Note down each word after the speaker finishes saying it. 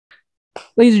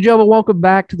Ladies and gentlemen, welcome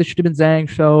back to the Chtib Zhang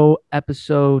Show,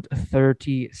 episode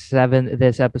 37.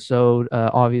 This episode,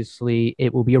 obviously,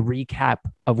 it will be a recap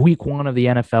of week one of the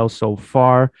NFL so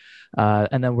far.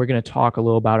 And then we're going to talk a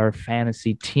little about our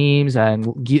fantasy teams and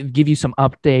give you some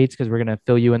updates because we're going to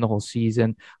fill you in the whole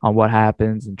season on what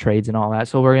happens and trades and all that.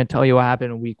 So we're going to tell you what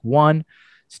happened in week one.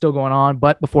 Still going on.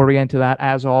 But before we get into that,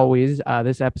 as always,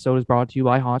 this episode is brought to you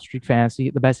by Hot Streak Fantasy,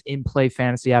 the best in-play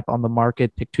fantasy app on the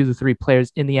market. Pick 2 to 3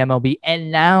 players in the MLB.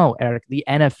 And now, Eric, the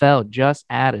NFL just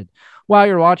added. While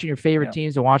you're watching your favorite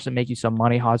teams and watch them make you some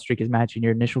money, Hot Streak is matching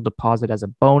your initial deposit as a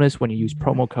bonus when you use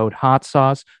promo code Hot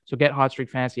Sauce. So get Hot Streak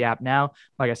Fantasy app now.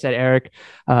 Like I said, Eric,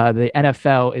 the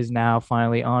NFL is now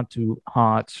finally onto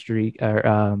Hot Streak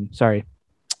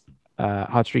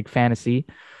Fantasy.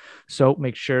 So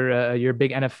make sure you're a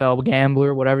big NFL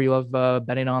gambler, whatever you love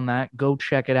betting on that. Go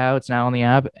check it out. It's now on the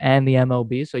app and the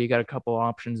MLB. So you got a couple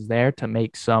options there to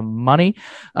make some money.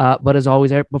 But as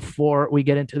always, Eric, before we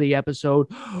get into the episode,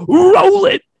 roll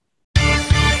it.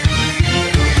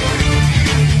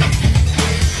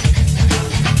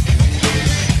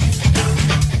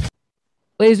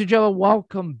 Ladies and gentlemen,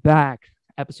 welcome back.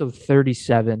 Episode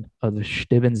 37 of the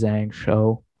Chtib Zhang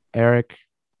Show. Eric,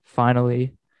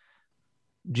 finally,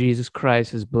 Jesus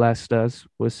Christ has blessed us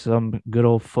with some good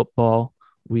old football.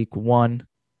 Week one,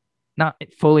 not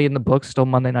fully in the books, still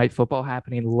Monday Night Football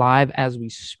happening live as we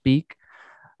speak.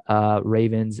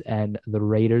 Ravens and the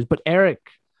Raiders. But Eric,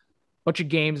 a bunch of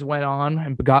games went on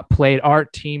and got played. Our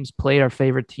teams played. Our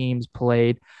favorite teams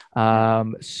played.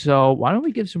 So why don't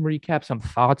we give some recap, some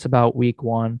thoughts about week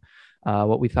one?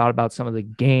 What we thought about some of the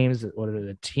games, what are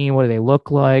the team, what do they look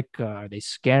like? Are they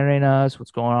scaring us? What's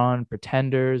going on?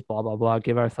 Pretenders, blah, blah, blah.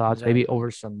 Give our thoughts, maybe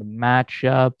over some of the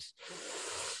matchups.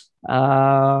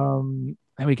 And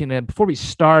we can, before we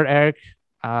start, Eric,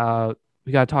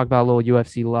 we got to talk about a little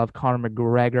UFC love. Conor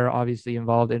McGregor, obviously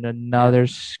involved in another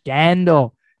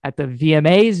scandal at the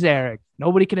VMAs, Eric.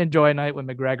 Nobody can enjoy a night when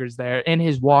McGregor's there in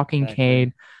his walking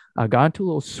cane. Got into a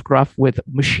little scruff with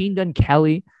Machine Gun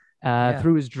Kelly.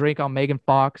 Threw his drink on Megan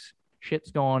Fox. Shit's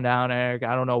going down, Eric.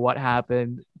 I don't know what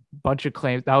happened. Bunch of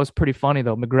claims. That was pretty funny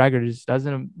though. McGregor just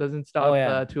doesn't stop.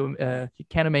 He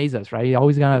can't amaze us, right? He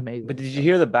always gonna amaze. But did you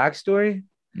hear the backstory?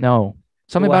 No,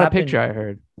 something about a picture I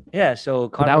heard. Yeah, so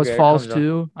Conor that was McGregor false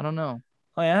too. I don't know.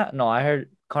 Oh yeah, no, I heard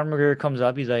Conor McGregor comes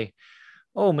up. He's like,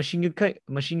 "Oh, Machine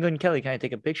Gun Kelly, can I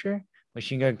take a picture?"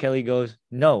 Machine Gun Kelly goes,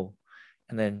 "No,"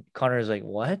 and then Conor is like,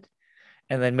 "What?"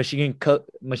 And then Machine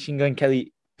Gun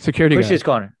Kelly. Security pushes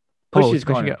Conor. Pushes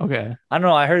Conor. Okay. I don't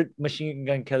know. I heard Machine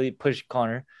Gun Kelly push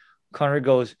Conor. Conor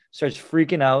starts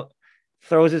freaking out,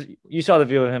 throws his. You saw the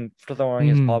video of him throwing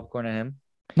his popcorn at him.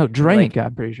 No, drink,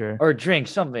 I'm pretty sure. Or drink,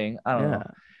 something. I don't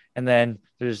know. And then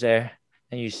there's there,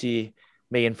 and you see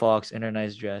Megan Fox in her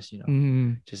nice dress,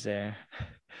 just there.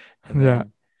 There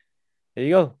you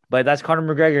go. But that's Conor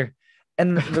McGregor.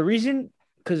 And the reason,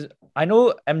 because I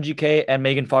know MGK and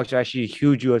Megan Fox are actually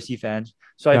huge UFC fans.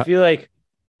 So I feel like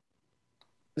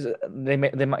they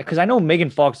might, because I know Megan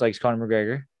Fox likes Conor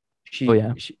McGregor. She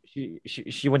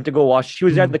went to go watch. She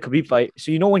was at the Khabib fight.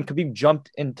 So when Khabib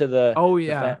jumped into the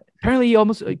apparently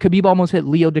Khabib almost hit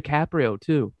Leo DiCaprio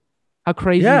too. How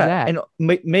crazy is that? And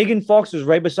Megan Fox was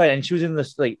right beside, and she was in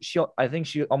this I think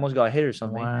she almost got hit or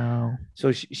something. Wow.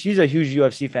 So she's a huge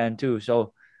UFC fan too.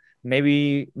 So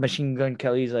maybe Machine Gun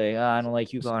Kelly's like, I don't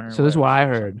like you, Conor. So this is what I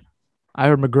heard. I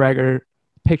heard McGregor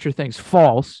picture things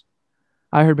false.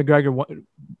 I heard McGregor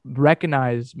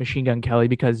recognize Machine Gun Kelly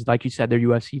because, like you said, they're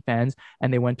UFC fans,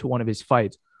 and they went to one of his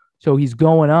fights. So he's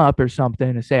going up or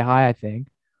something to say hi, I think,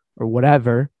 or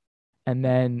whatever. And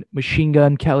then Machine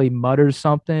Gun Kelly mutters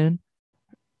something,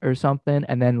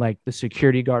 and then like the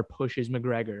security guard pushes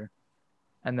McGregor,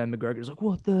 and then McGregor's like,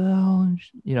 "What the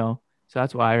hell?" So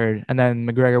that's what I heard. And then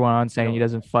McGregor went on saying he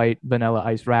doesn't fight Vanilla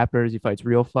Ice rappers; he fights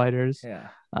real fighters. Yeah.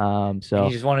 So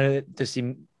he just wanted to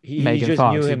see. Megan just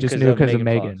Fox. knew him because of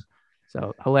Megan.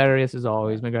 So hilarious as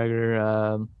always.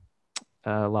 McGregor,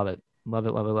 love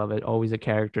it. Always a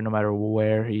character, no matter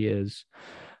where he is,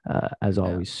 as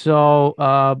always. So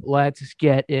let's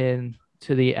get into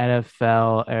the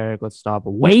NFL. Eric, let's stop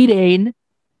waiting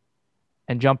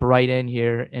and jump right in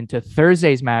here into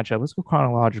Thursday's matchup. Let's go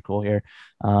chronological here.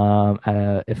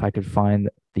 If I could find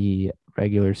the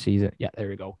regular season. Yeah, there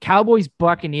we go. Cowboys,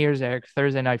 Buccaneers, Eric,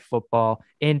 Thursday Night Football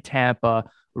in Tampa.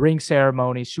 Ring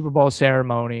ceremony, Super Bowl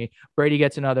ceremony. Brady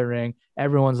gets another ring.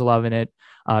 Everyone's loving it.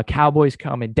 Cowboys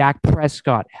coming. Dak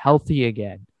Prescott healthy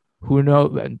again. Who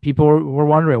knows? People were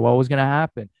wondering what was going to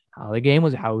happen. How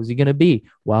was he going to be?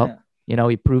 Well,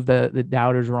 He proved the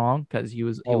doubters wrong because he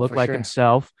looked like sure.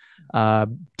 himself.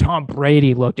 Tom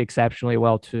Brady looked exceptionally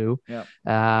well too.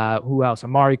 Who else?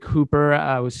 Amari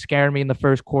Cooper was scaring me in the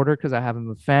first quarter because I have him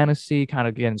in fantasy, kind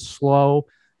of getting slow.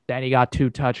 Then he got 2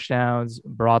 touchdowns,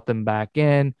 brought them back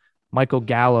in. Michael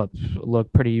Gallup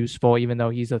looked pretty useful, even though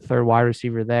he's a third wide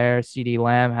receiver there. CeeDee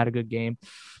Lamb had a good game.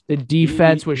 The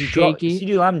defense was shaky.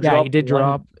 CeeDee Lamb he did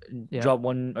drop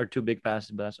 1 or 2 big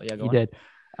passes, but that's he did.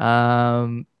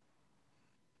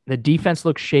 The defense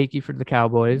looked shaky for the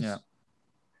Cowboys.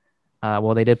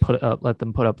 Well, they did let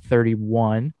them put up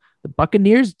 31. The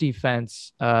Buccaneers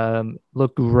defense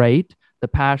looked great. The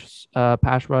pass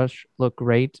rush looked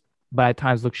great, but at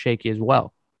times looked shaky as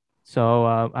well.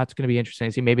 So that's going to be interesting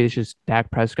to see. Maybe it's just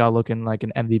Dak Prescott looking like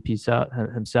an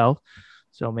MVP himself.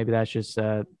 So maybe that's just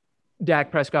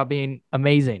Dak Prescott being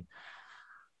amazing.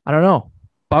 I don't know.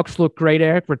 Bucs look great,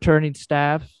 Eric. Returning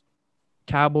staff.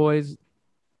 Cowboys,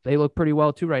 they look pretty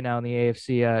well too right now in the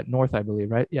AFC North, I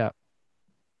believe, right? Yeah.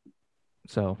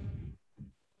 So,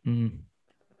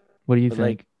 what do you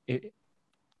think?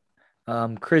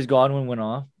 Chris Godwin went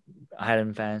off. I had him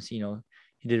in fantasy.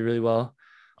 He did really well.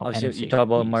 Obviously, NFC, you talk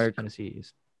about Mark. NFC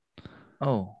East.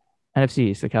 Oh. NFC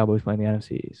East. The Cowboys playing the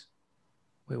NFC East.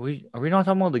 Wait, are we not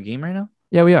talking about the game right now?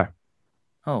 Yeah, we are.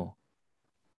 Oh.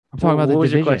 I'm talking about the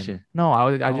division. What was your question? No,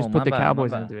 I just put the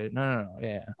Cowboys into it. No.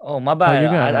 Yeah. Oh, my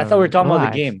bad. I thought we were talking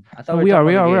about the game. I thought we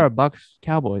are Bucs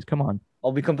Cowboys. Come on.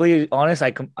 I'll be completely honest.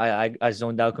 I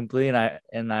zoned out completely,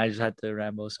 and I just had to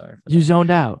ramble. Sorry. You zoned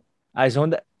out. I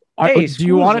zoned out. Hey, do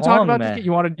you want to talk about this?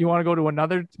 You want to go to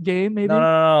another game? Maybe.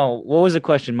 No. What was the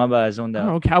question? My bad. I zoned out. I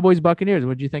don't know. Cowboys Buccaneers.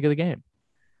 What did you think of the game?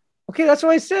 Okay, that's what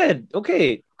I said.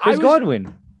 Okay, Chris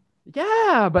Godwin.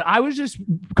 Yeah, but I was just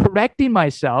correcting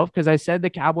myself because I said the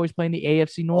Cowboys playing the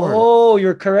AFC North. Oh,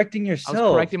 you're correcting yourself. I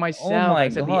was correcting myself. Oh my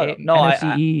god. No,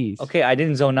 NFC East. Okay, I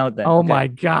didn't zone out then. Oh my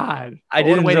god. I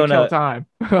didn't zone out. Time.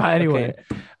 Anyway,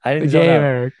 okay. I didn't zone out.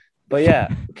 Eric. But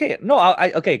yeah, okay. No,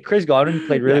 okay. Chris Godwin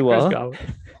played really well.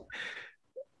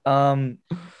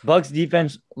 Bucs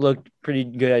defense looked pretty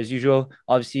good as usual.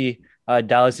 Obviously,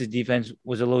 Dallas's defense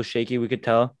was a little shaky. We could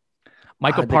tell.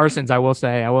 Michael Parsons, I will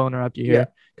say, I will interrupt you here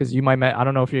because you might. I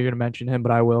don't know if you're going to mention him,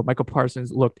 but I will. Michael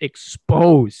Parsons looked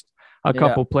exposed a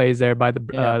couple plays there by the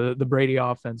Brady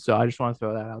offense. So I just want to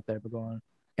throw that out there. But go on.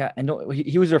 Yeah, and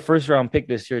he was their first round pick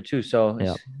this year too.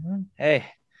 So hey,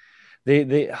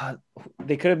 they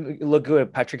could have looked good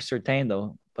at Patrick Surtain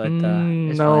though, but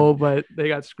no, but they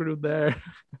got screwed there.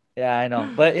 Yeah, I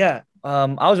know, but yeah. I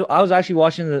was actually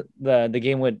watching the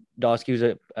game with Dosky, who's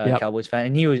a Cowboys fan,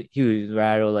 and he was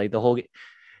rattled like the whole game.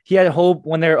 He had hope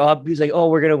when they're up. He's like, "Oh,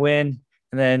 we're gonna win,"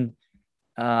 and then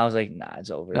I was like, "Nah, it's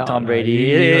over." Tom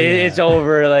Brady, it's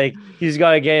over. Like he's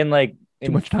got to get in like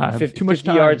too much time,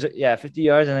 50 yards. Yeah, 50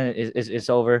 yards, and then it's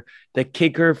over. The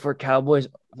kicker for Cowboys,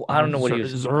 I don't know what he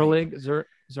was.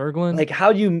 Zerglin. Like,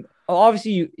 how do you?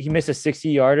 Obviously, he missed a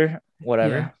 60-yarder,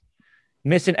 whatever. Yeah.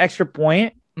 Missed an extra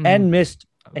point and missed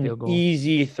an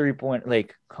easy 3-point.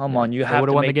 Like, come on, you have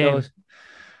to make those.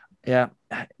 Yeah,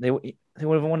 they would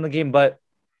have won the game, but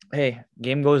hey,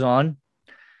 game goes on,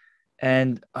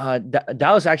 and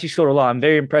Dallas actually showed a lot. I'm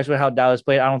very impressed with how Dallas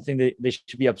played. I don't think they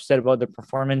should be upset about their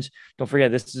performance. Don't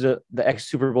forget, this is the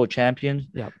ex-Super Bowl champion.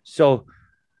 Yeah. So,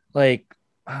 like,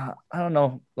 I don't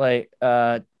know, like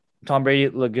Tom Brady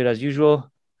looked good as usual,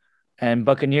 and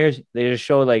Buccaneers, they just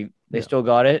showed like they still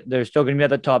got it. They're still going to be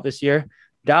at the top this year.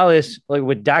 Dallas, like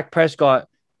with Dak Prescott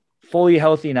fully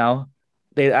healthy now,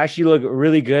 they actually look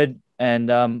really good,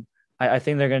 and I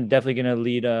think they're definitely going to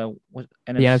lead the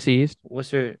NFC East. What's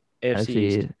their AFC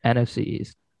East? NFC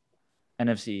East.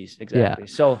 NFC East, exactly.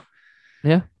 Yeah. So,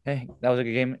 yeah. Hey, that was a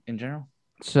good game in general.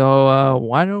 So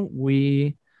why don't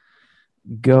we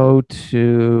go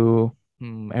to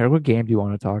Eric? What game do you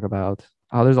want to talk about?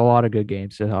 Oh, there's a lot of good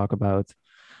games to talk about.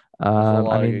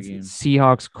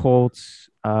 Seahawks, Colts.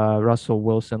 Russell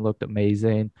Wilson looked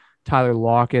amazing. Tyler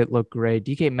Lockett looked great.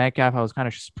 DK Metcalf, I was kind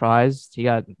of surprised. He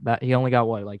only got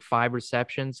like 5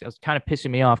 receptions. It was kind of pissing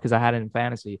me off because I had it in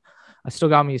fantasy. I still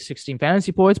got me 16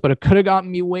 fantasy points, but it could have gotten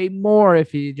me way more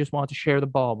if he just wanted to share the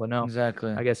ball. But no,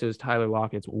 exactly. I guess it was Tyler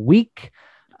Lockett's week.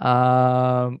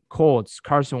 Colts,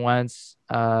 Carson Wentz.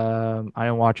 I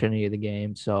didn't watch any of the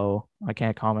game, so I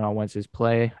can't comment on Wentz's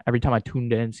play. Every time I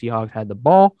tuned in, Seahawks had the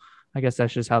ball. I guess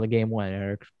that's just how the game went,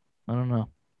 Eric. I don't know.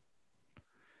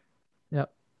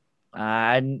 Yep.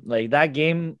 I'd like that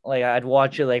game. Like I'd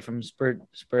watch it like from spurt.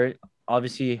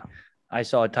 Obviously, I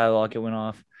saw Tyler Lockett went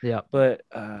off. Yeah. But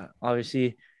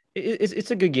obviously,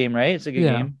 it's a good game, right? It's a good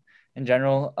game in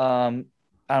general. I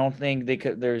don't think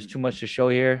there's too much to show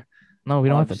here. No, we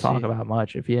don't have to Obviously. talk about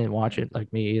much if you didn't watch it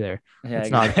like me either. Yeah, Let's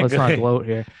not exactly. gloat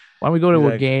here. Why don't we go to a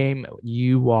Exactly. game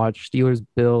you watch Steelers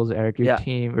Bills, Eric, your Yeah.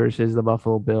 team versus the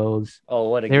Buffalo Bills. Oh,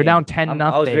 what a They were down game. 10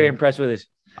 I was very nothing. impressed with this.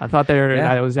 I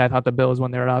Yeah. thought the Bills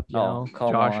when they were up, Oh,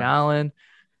 come Josh on. Allen.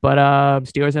 But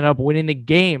Steelers ended up winning the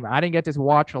game. I didn't get to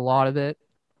watch a lot of it.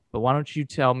 But why don't you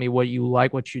tell me what you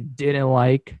like, what you didn't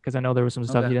like? Because I know there was some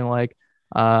stuff you Okay. didn't like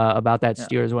about that Yeah.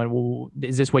 Steelers win. Well,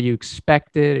 is this what you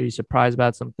expected? Are you surprised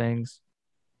about some things?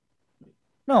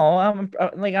 No,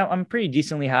 I'm pretty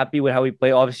decently happy with how we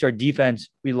play. Obviously, our defense,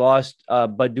 we lost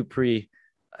Bud Dupree,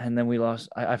 and then we lost.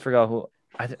 I forgot who.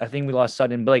 I think we lost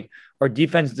Sutton. But like our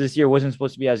defense this year wasn't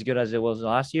supposed to be as good as it was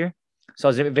last year. So I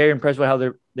was very impressed with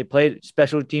how they played.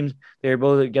 Special teams, they were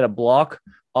able to get a block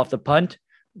off the punt,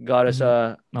 got us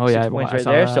Oh 6 points I right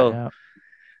saw there. that. So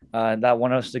Yeah. that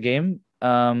won us the game.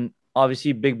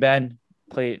 Obviously, Big Ben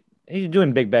played. He's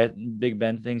doing Big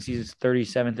Ben things. He's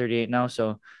 37, 38 now.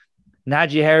 So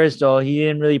Najee Harris, though, he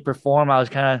didn't really perform. I was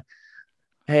kind of,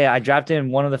 hey, I drafted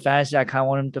him one of the fantasy. I kind of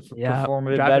want him to perform a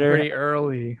bit Drafted better. pretty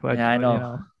early. Yeah, I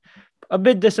know. A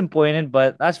bit disappointed,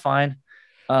 but that's fine.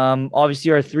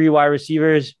 Obviously, our 3 wide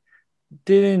receivers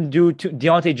didn't do too.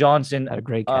 Deontay Johnson Had a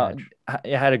great catch.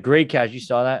 Had a great catch. You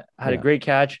saw that? Had a great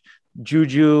catch.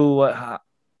 Juju,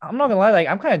 I'm not gonna lie, like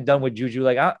I'm kind of done with Juju.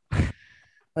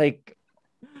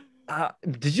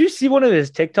 Did you see one of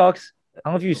his TikToks? I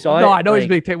don't know if you saw it. No, I know he's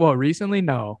big. Well, recently,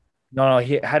 no. No,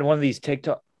 he had one of these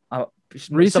TikTok.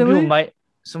 Recently,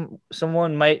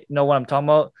 someone might know what I'm talking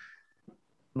about.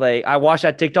 Like I watched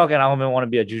that TikTok and I don't even want to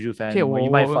be a Juju fan. Okay, well, you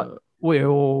might wait,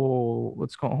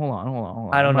 what's going? Hold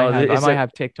on. I don't know. I might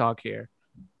have TikTok here.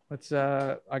 Let's.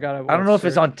 I don't know if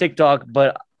it's on TikTok,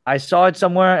 but I saw it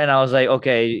somewhere and I was like,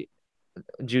 okay,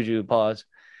 Juju. Pause.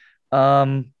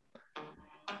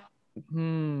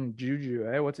 Juju.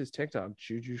 Hey, what's his TikTok?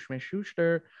 Juju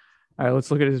Schmidt-Schuster. All right,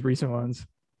 let's look at his recent ones.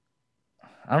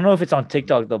 I don't know if it's on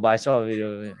TikTok though, but I saw a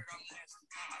video of it.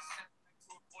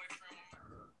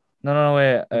 No,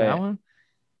 wait. That one?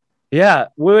 Yeah.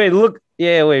 Wait, look.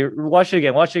 Yeah, wait. Watch it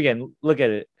again. Look at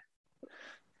it.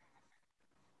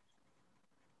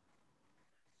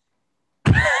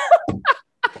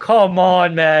 Come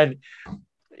on, man.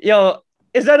 Yo,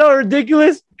 is that not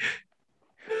ridiculous?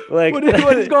 Like,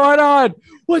 what's going on?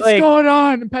 What's going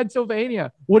on in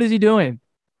Pennsylvania? What is he doing?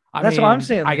 That's what I'm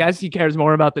saying. I guess he cares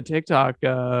more about the TikTok.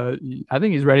 I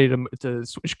think he's ready to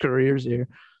switch careers here.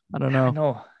 I don't know.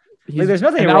 No, there's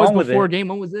nothing wrong with it. Before game.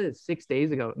 When was this? 6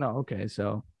 days ago. No, okay,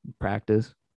 so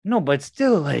practice. No, but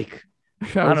still, like,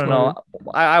 I don't know.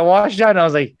 I watched that and I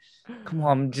was like, come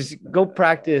on, just go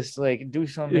practice. Like, do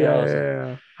something else.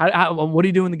 Yeah. What do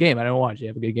you do in the game? I didn't watch. You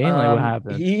have a good game. Like, what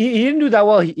happened? He didn't do that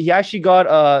well. He actually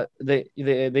got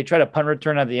they tried a punt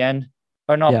return at the end,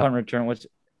 or not punt return.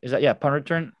 Is that? Yeah, punt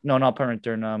return. No, not punt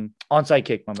return. Onside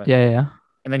kick. My bad. Yeah.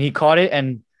 And then he caught it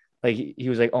and like he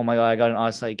was like, oh my god, I got an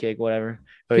onside kick, whatever.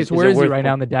 Okay, so where is he right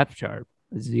now in the depth chart?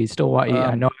 Is he still?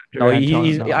 I know. No,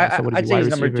 I'd say he's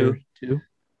number 2.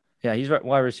 Yeah, he's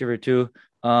wide receiver 2.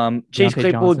 Chase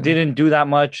Claypool didn't do that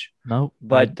much. No,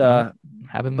 but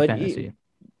have him in fantasy.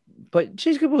 But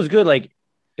Chase Claypool is good. Like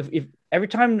if every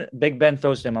time Big Ben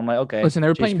throws to him, I'm like, okay. Listen, they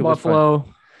were playing Buffalo.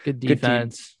 Good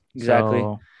defense. Exactly.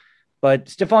 So. But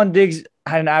Stephon Diggs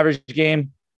had an average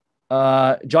game.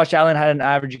 Josh Allen had an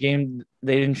average game.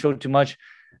 They didn't show too much.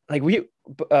 Like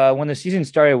when the season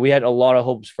started, we had a lot of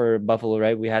hopes for Buffalo,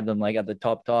 right? We had them like at the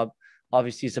top.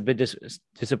 Obviously, it's a bit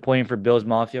disappointing for Bills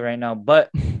Mafia right now. But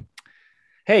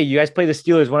hey, you guys play the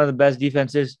Steelers, one of the best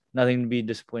defenses. Nothing to be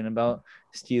disappointed about.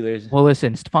 Steelers. Well,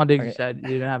 listen, Stephon Diggs said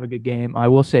he didn't have a good game. I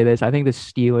will say this. I think the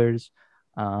Steelers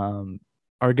are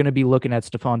going to be looking at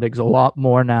Stephon Diggs a lot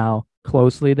more now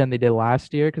closely than they did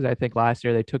last year, because I think last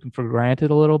year they took him for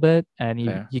granted a little bit and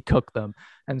he cooked them.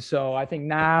 And so I think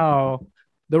now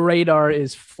the radar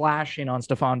is flashing on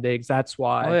Stephon Diggs. That's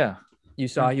why you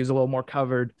saw he was a little more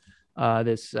covered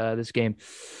this game.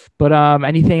 But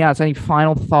anything else? Any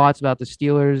final thoughts about the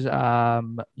Steelers?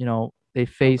 They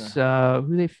face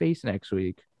who they face next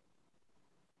week.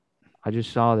 I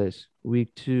just saw this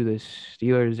week 2. The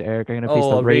Steelers, Eric, are going to face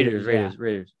the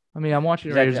Raiders. I mean, I'm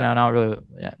watching Raiders now.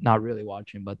 Not really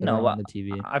watching, but they're on the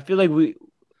TV. I feel like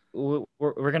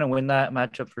we're gonna win that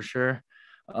matchup for sure.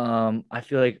 I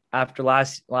feel like after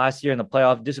last year in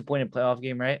the disappointing playoff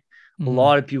game, right? Mm-hmm. A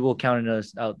lot of people counted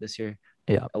us out this year.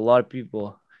 Yeah, a lot of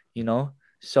people,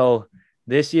 So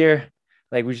this year,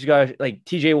 like we just got like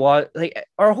TJ Watt, like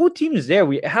our whole team is there.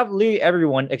 We have literally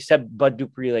everyone except Bud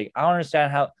Dupree. Like I don't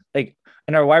understand how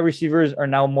and our wide receivers are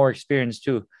now more experienced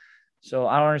too. So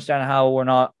I don't understand how we're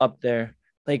not up there.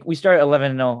 Like we started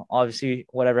 11-0. Obviously,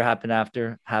 whatever happened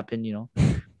after happened,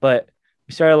 But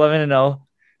We started 11-0.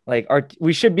 Like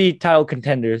we should be title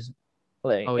contenders,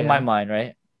 like in my mind,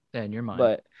 right? Yeah, in your mind.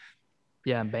 But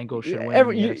yeah, Bengals should win the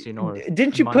NFC North.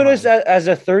 Didn't you put us as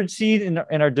a third seed in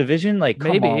our division? Like,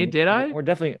 come maybe on. Did I? We're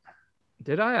definitely.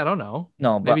 Did I? I don't know.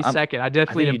 No, but maybe second. I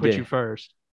definitely didn't put you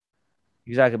first.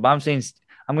 Exactly, but I'm saying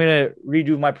I'm gonna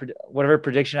redo my whatever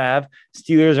prediction I have.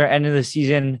 Steelers are ending the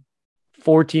season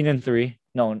 14-3.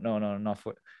 No, not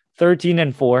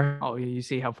 13-4. Oh, you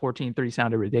see how 14-3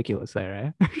 sounded ridiculous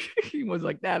there, right? He was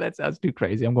like, nah, that sounds too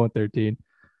crazy. I'm going 13.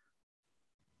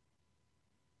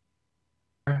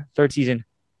 Third season,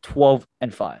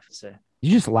 12-5. So.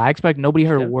 You just lag spec. Nobody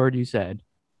heard a word you said.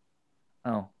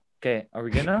 Oh, okay. Are we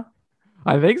good now?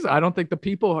 I think so. I don't think the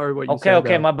people heard what you said.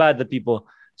 Okay, my bad, the people.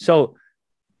 So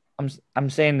I'm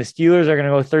saying the Steelers are gonna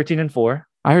go 13-4.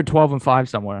 I heard 12-5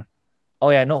 somewhere. Oh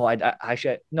yeah, no, I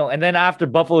should no. And then after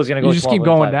Buffalo is gonna go. You just keep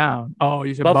going down. Oh,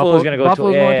 you said Buffalo is gonna go.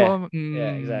 Buffalo's going 12.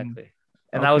 Yeah, exactly.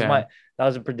 And that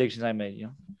was the predictions I made.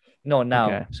 No, now.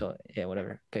 Okay. So yeah,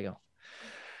 whatever. Okay, go.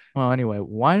 Well, anyway,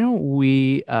 why don't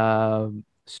we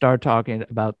start talking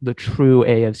about the true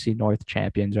AFC North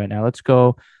champions right now? Let's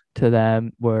go to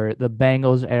them, where the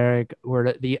Bengals, Eric,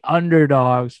 were the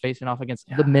underdogs facing off against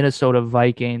the Minnesota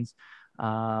Vikings.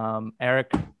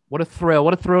 Eric, what a thrill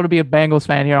to be a Bengals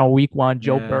fan here on week 1.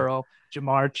 Joe Burrow,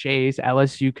 Jamar Chase,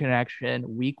 LSU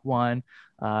connection, week 1.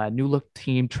 New look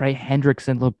team. Trey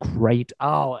Hendrickson looked great.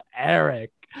 Oh,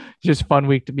 Eric, just fun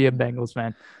week to be a Bengals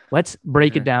fan. Let's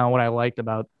break it down, what I liked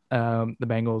about the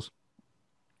Bengals.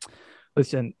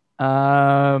 Listen, they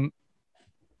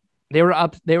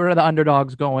were the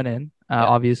underdogs going in.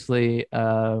 Obviously,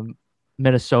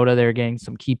 Minnesota, they're getting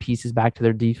some key pieces back to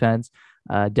their defense.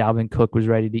 Dalvin Cook was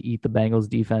ready to eat the Bengals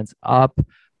defense up.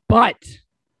 But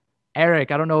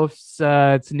Eric, I don't know if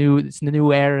it's the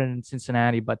new era in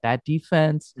Cincinnati, but that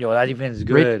defense, that defense is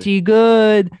good. Pretty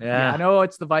good. Yeah. I know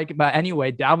it's the Viking, but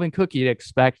anyway, Dalvin Cook, you'd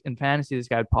expect in fantasy this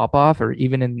guy to pop off, or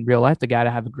even in real life, the guy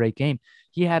to have a great game.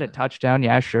 He had a touchdown,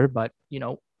 yeah, sure, but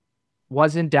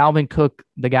wasn't Dalvin Cook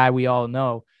the guy we all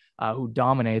know who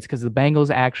dominates, because the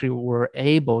Bengals actually were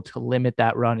able to limit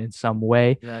that run in some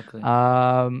way. Exactly.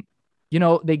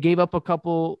 They gave up a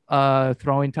couple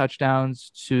throwing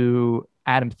touchdowns to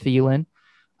Adam Thielen.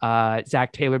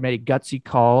 Zach Taylor made a gutsy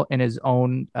call in his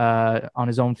own on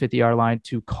his own 50-yard line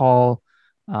to call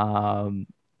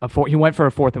he went for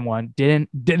a 4th and 1. They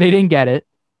didn't get it.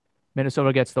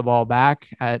 Minnesota gets the ball back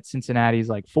at Cincinnati's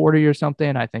like 40 or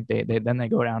something. I think they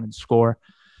go down and score.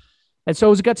 And so it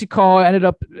was a gutsy call. Ended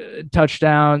up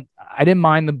touchdown. I didn't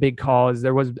mind the big calls.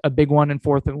 There was a big one in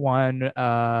 4th and 1.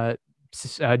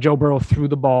 Joe Burrow threw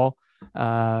the ball,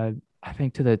 I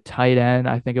think to the tight end.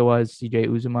 I think it was CJ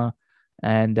Uzomah.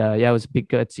 And it was a big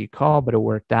gutsy call, but it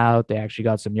worked out. They actually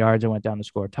got some yards and went down to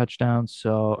score a touchdown. They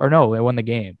won the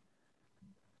game.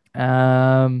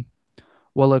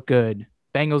 Look good.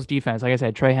 Bengals defense, like I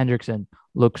said, Trey Hendrickson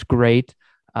looks great.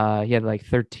 He had like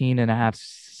 13.5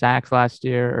 sacks last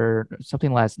year or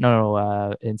something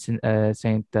in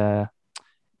St.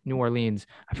 New Orleans.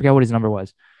 I forget what his number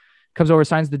was. Comes over,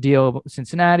 signs the deal.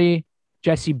 Cincinnati.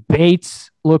 Jesse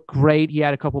Bates looked great. He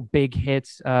had a couple big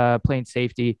hits playing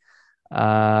safety.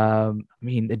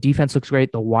 The defense looks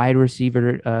great. The wide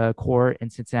receiver core in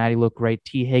Cincinnati looked great.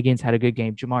 T. Higgins had a good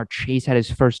game. Jamar Chase had his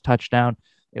first touchdown.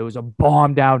 It was a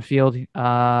bomb downfield.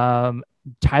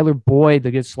 Tyler Boyd,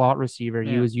 the good slot receiver,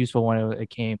 he was useful when it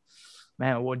came.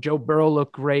 Man, Joe Burrow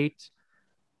looked great.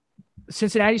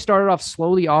 Cincinnati started off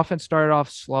slowly. Offense started off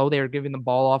slow. They were giving the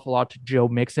ball off a lot to Joe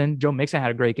Mixon. Joe Mixon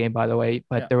had a great game, by the way,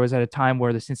 but there was at a time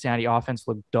where the Cincinnati offense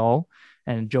looked dull,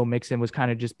 and Joe Mixon was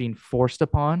kind of just being forced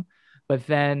upon. But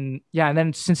then, and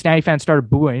then Cincinnati fans started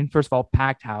booing. First of all,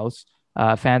 packed house.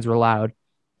 Fans were loud.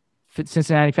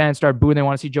 Cincinnati fans started booing. They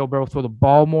want to see Joe Burrow throw the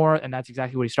ball more, and that's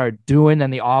exactly what he started doing.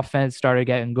 Then the offense started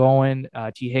getting going.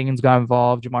 T. Higgins got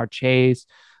involved. Jamar Chase.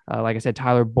 Like I said,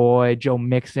 Tyler Boyd. Joe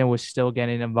Mixon was still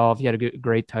getting involved. He had a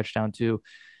great touchdown too.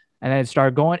 And then it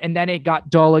started going, and then it got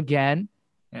dull again.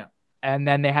 Yeah. And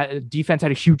then defense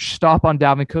had a huge stop on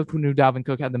Dalvin Cook. Who knew Dalvin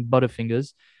Cook had them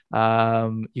butterfingers?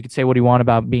 You could say what you want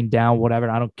about being down, whatever.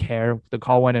 I don't care. The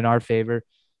call went in our favor.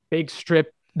 Big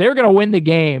strip. They were going to win the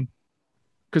game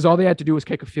because all they had to do was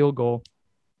kick a field goal,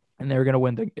 and they were going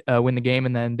to win the game.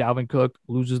 And then Dalvin Cook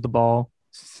loses the ball.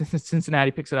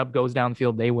 Cincinnati picks it up, goes down the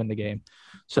field. They win the game.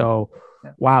 So,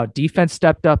 wow, defense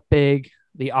stepped up big.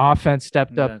 The offense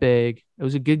stepped up big. It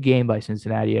was a good game by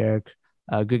Cincinnati, Eric.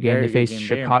 A good game. They faced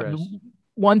Chicago.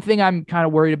 One thing I'm kind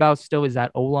of worried about still is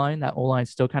that O-line. That O-line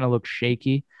still kind of looks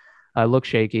shaky.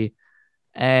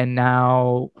 And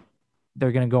now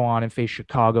they're going to go on and face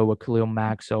Chicago with Khalil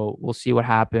Mack. So we'll see what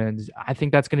happens. I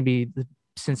think that's going to be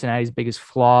Cincinnati's biggest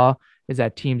flaw is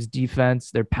that team's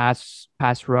defense. Their pass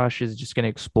rush is just going to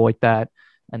exploit that,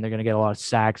 and they're going to get a lot of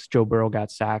sacks. Joe Burrow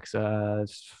got sacks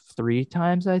 3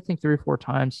 times, I think 3 or 4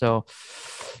 times. So,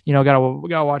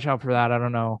 gotta watch out for that. I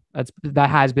don't know. That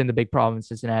has been the big problem in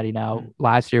Cincinnati now.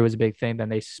 Last year was a big thing. Then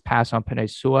they passed on Penei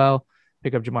Sewell,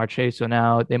 pick up Jamar Chase. So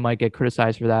now they might get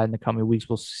criticized for that in the coming weeks.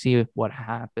 We'll see what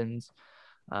happens.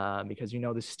 Because the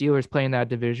Steelers play in that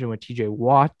division with TJ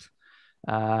Watt.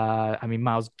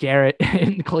 Myles Garrett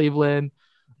in Cleveland.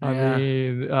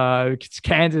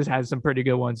 Kansas has some pretty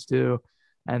good ones too.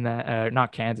 And that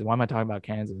not Kansas. Why am I talking about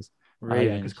Kansas?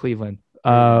 Ravens. Because Cleveland.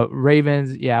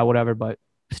 Ravens, yeah, whatever. But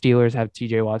Steelers have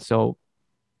TJ Watt, so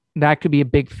that could be a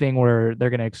big thing where they're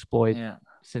gonna exploit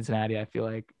Cincinnati. I feel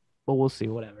like, but we'll see.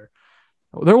 Whatever.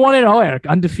 They're 1-0, Eric,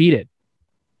 undefeated.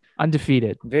 Very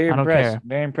I don't impressed. care.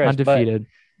 Very impressed. Undefeated.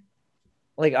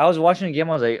 But, I was watching the game.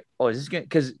 I was like, "Oh, is this good?"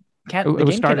 Because the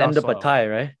game can end up a tie,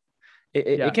 right?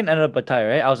 It can end up a tie,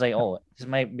 right? I was like, "Oh, this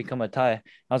might become a tie."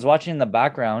 I was watching in the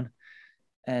background,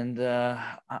 and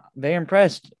very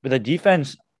impressed with the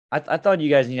defense. I thought you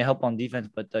guys needed help on defense,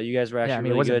 but you guys were actually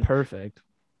really it wasn't good. Perfect,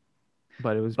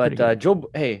 but it was. But Joe,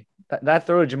 that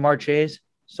throw to Jamar Chase,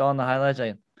 saw in the highlights.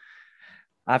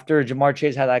 After Jamar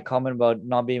Chase had that comment about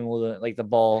not being able to the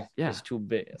ball is too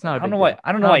big. It's not. I don't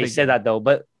know why he said that though,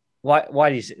 but why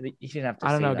did he say he didn't have to?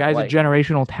 I don't know. That. Guy's a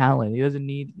generational talent. He doesn't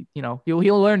need.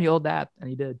 He'll learn. He'll adapt, and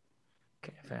he did.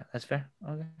 Okay, fair. That's fair.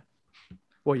 Okay.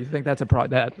 Well, you think that's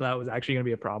that was actually going to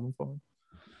be a problem for him?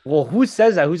 Well, who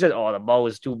says that? Who said, "Oh, the ball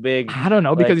was too big"? I don't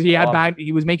know because he had bad.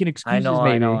 He was making excuses.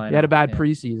 I know. He had a bad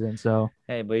preseason, so.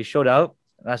 Hey, but he showed out.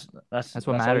 That's what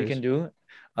matters. All you can do.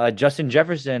 Justin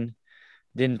Jefferson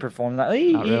didn't perform that.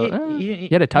 He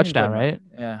had a touchdown, right?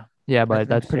 Yeah. Yeah, but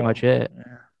that's pretty much it.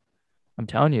 Yeah. I'm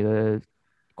telling you, the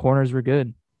corners were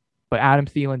good, but Adam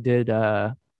Thielen did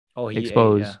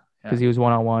expose because he was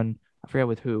 1-on-1. I forget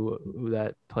with who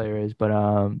that player is, but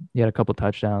he had a couple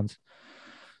touchdowns.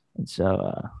 And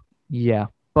so,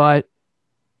 but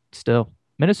still,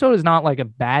 Minnesota's not like a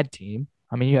bad team.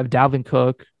 I mean, you have Dalvin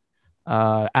Cook,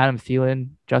 Adam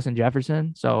Thielen, Justin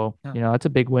Jefferson. So, that's a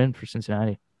big win for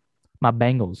Cincinnati. My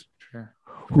Bengals. Sure.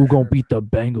 Who gonna beat the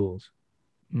Bengals?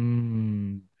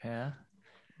 Yeah.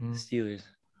 Steelers.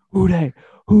 Who they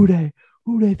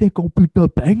think gonna beat the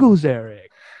Bengals,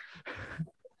 Eric?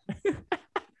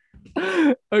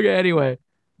 Okay, anyway.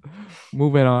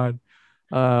 Moving on.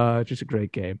 Just a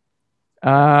great game.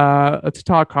 Let's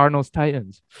talk Cardinals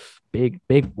Titans. Big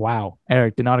wow.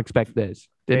 Eric did not expect this.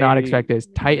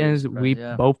 Titans, we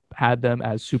both had them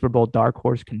as Super Bowl dark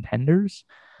horse contenders.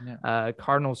 Yeah.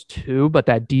 Cardinals too, but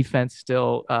that defense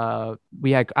still I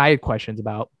had questions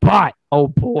about. But oh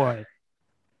boy,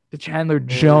 did Chandler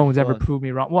Jones ever prove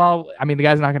me wrong? Well, I mean, the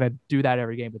guy's not gonna do that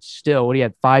every game, but still, what he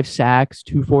had 5 sacks,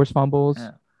 2 forced fumbles,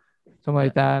 something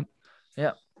like that.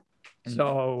 Yeah.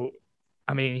 So,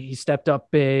 I mean, he stepped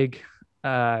up big.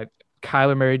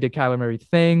 Kyler Murray did Kyler Murray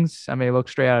things. I mean, it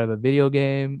looked straight out of the video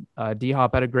game.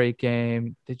 D-Hop had a great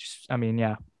game.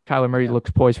 Kyler Murray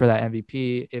looks poised for that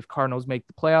MVP. If Cardinals make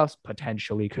the playoffs,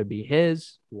 potentially could be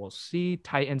his. We'll see.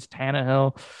 Titans,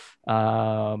 Tannehill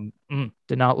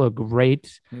did not look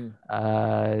great.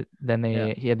 Then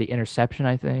he had the interception,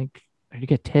 I think. Did he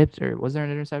get tipped or was there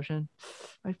an interception?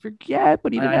 I forget,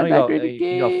 but he didn't have that great a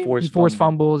game. He forced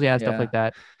fumbles, stuff like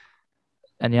that.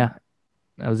 And that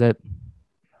was it.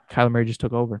 Kyler Murray just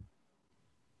took over.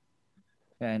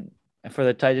 And for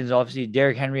the Titans, obviously,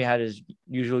 Derrick Henry had his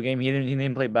usual game. He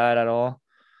didn't play bad at all.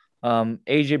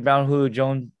 AJ Brown, Julio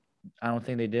Jones, I don't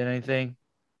think they did anything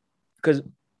because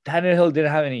Tannehill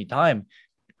didn't have any time.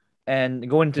 And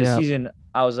going into the season,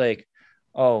 I was like,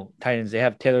 "Oh, Titans, they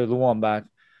have Taylor Lewan back,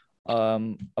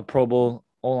 a Pro Bowl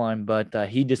O-line, but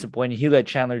he disappointed. He let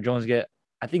Chandler Jones get,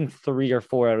 I think, 3 or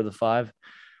 4 out of the 5,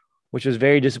 which was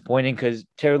very disappointing because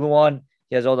Taylor Lewan,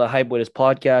 he has all the hype with his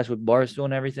podcast with Barstool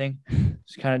and everything.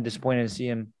 It's kind of disappointing to see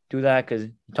him do that because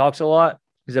he talks a lot.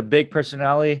 He's a big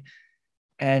personality.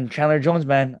 And Chandler Jones,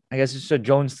 man, I guess it's a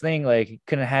Jones thing. Like, he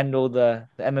couldn't handle the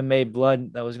MMA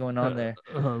blood that was going on there.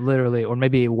 Literally. Or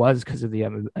maybe it was because of the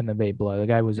MMA blood. The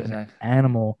guy was an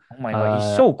animal. Oh, my God.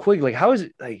 He's so quick. Like, how is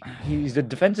it? Like, he's the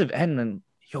defensive end. And,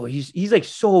 he's like,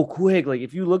 so quick. Like,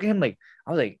 if you look at him, like,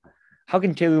 I was like, how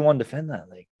can Taylor Lewan defend that?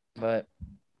 Like, but...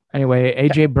 Anyway,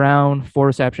 A.J. Brown, 4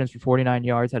 receptions for 49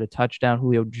 yards, had a touchdown.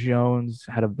 Julio Jones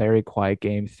had a very quiet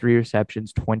game, 3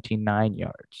 receptions, 29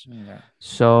 yards. Yeah.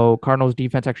 So Cardinals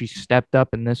defense actually stepped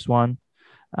up in this one.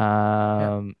 They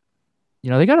got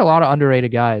a lot of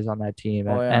underrated guys on that team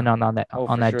and on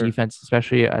that sure. defense,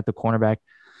 especially at the cornerback.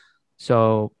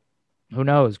 So, who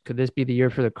knows? Could this be the year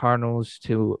for the Cardinals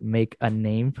to make a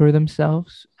name for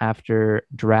themselves after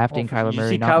drafting Kyler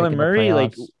Murray, not making the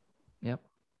playoffs? Yep.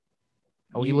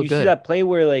 Oh, he looked good. You see that play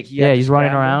where like he's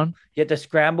running around. He had to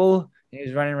scramble. He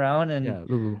was running around,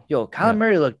 and Kyler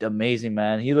Murray looked amazing,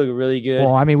 man. He looked really good.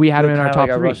 Well, I mean, we had him in our top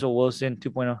three. Russell Wilson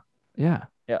 2.0. Yeah.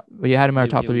 Well, you had him in our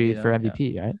top three for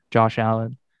MVP, right? Josh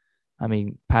Allen. I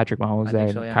mean, Patrick Mahomes there,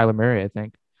 Kyler Murray, I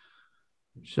think.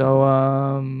 So,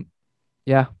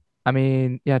 yeah. I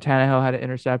mean, Tannehill had an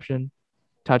interception,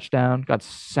 touchdown, got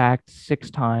sacked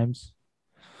 6 times.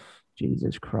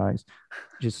 Jesus Christ.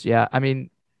 I mean,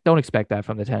 don't expect that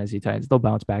from the Tennessee Titans. They'll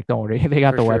bounce back. Don't worry. They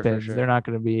got the weapons. They're not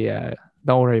going to be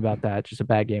don't worry about that. Just a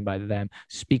bad game by them.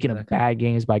 Speaking of bad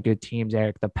games by good teams,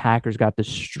 Eric, the Packers got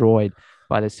destroyed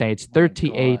by the Saints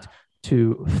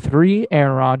 38-3.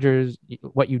 Aaron Rodgers,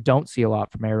 what you don't see a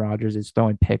lot from Aaron Rodgers is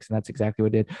throwing picks, and that's exactly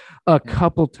what he did. A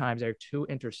couple times there, 2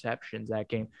 interceptions that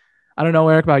game. I don't know,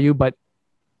 Eric, about you, but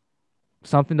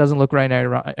something doesn't look right in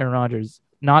Aaron Rodgers.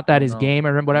 Not that his game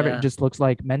or whatever, it just looks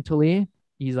like mentally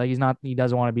he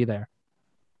doesn't want to be there.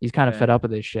 He's kind of fed up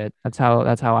with this shit. That's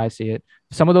how I see it.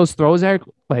 Some of those throws, Eric,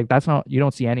 like you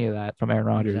don't see any of that from Aaron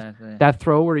Rodgers. Exactly. That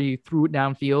throw where he threw it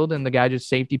downfield and the guy just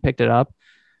safety picked it up.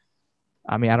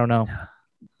 I mean, I don't know.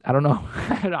 I don't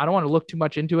want to look too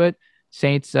much into it.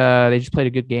 Saints, they just played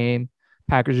a good game.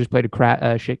 Packers just played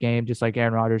a shit game, just like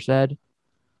Aaron Rodgers said.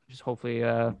 Just hopefully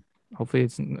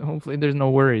there's no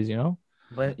worries, you know.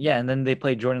 But and then they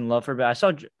played Jordan Love for a bit. I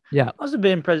was a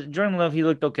bit impressed. Jordan Love, he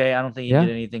looked okay. I don't think he did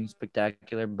anything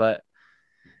spectacular, but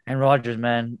Aaron Rodgers,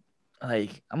 man,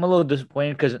 like I'm a little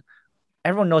disappointed because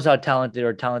everyone knows how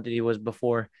talented he was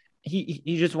before.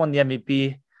 He just won the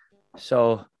MVP.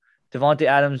 So Devontae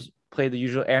Adams played the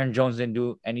usual. Aaron Jones didn't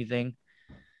do anything,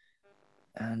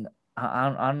 and I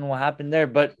don't know what happened there.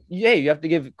 But you have to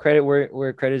give credit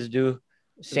where credit is due.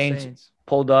 Saints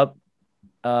pulled up.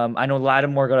 I know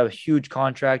Lattimore got a huge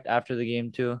contract after the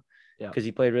game too, because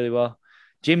he played really well.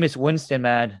 Jameis Winston,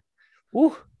 man,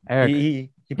 Eric,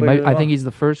 he played really well. I think he's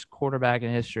the first quarterback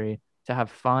in history to have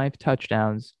 5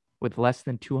 touchdowns with less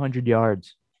than 200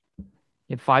 yards.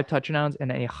 He had 5 touchdowns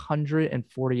and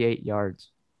 148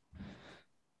 yards.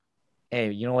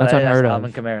 Hey, you know what? That's unheard of.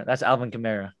 Alvin Kamara. That's Alvin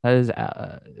Kamara. That is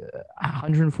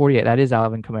 148. That is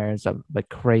Alvin Kamara stuff, but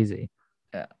crazy.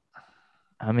 Yeah.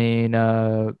 I mean,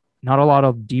 not a lot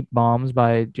of deep bombs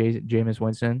by Jameis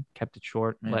Winston. Kept it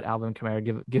short. Yeah. Let Alvin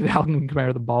Kamara give Alvin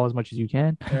Kamara the ball as much as you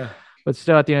can. Yeah. But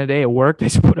still, at the end of the day, it worked. They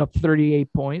put up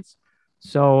 38 points.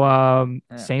 So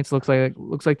Saints looks like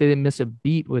they didn't miss a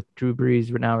beat with Drew Brees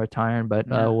now retiring. But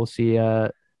we'll see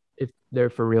if they're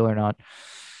for real or not.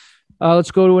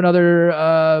 Let's go to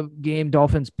another game.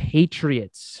 Dolphins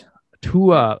Patriots.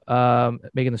 Tua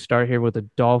making the start here with the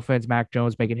Dolphins. Mac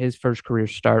Jones making his first career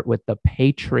start with the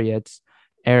Patriots.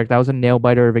 Eric, that was a nail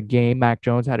biter of a game. Mac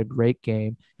Jones had a great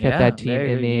game. Kept that team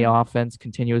in the offense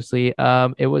continuously.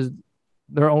 It was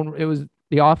the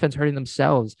offense hurting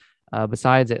themselves.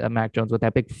 Besides it, Mac Jones with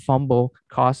that big fumble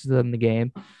cost them the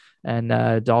game,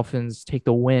 and Dolphins take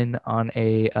the win on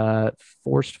a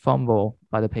forced fumble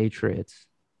by the Patriots.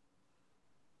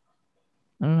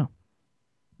 I don't know.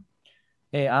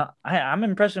 Hey, I'm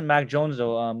impressed with Mac Jones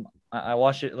though. I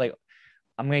watched it. Like,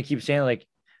 I'm gonna keep saying, like,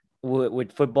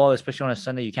 with football, especially on a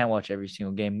Sunday, you can't watch every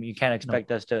single game. You can't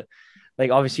expect us to,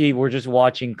 like, obviously we're just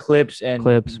watching clips and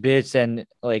bits and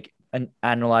like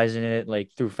analyzing it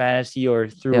like through fantasy or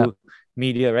through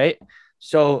media, right?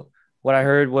 So what I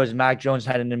heard was Mac Jones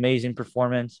had an amazing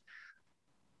performance.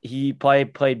 He probably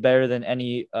played better than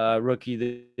any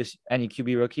any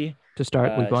QB rookie to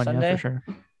start week 1, Sunday. For sure.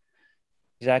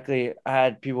 Exactly. I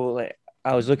had people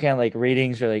I was looking at like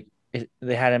ratings or like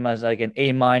they had him as like an A-.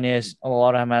 A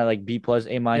lot of them had like B+,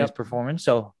 A- performance.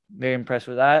 So very impressed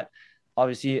with that.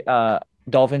 Obviously,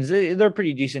 Dolphins, they're a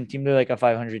pretty decent team. They're like a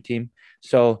 500 team.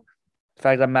 So the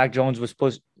fact that Mac Jones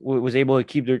was able to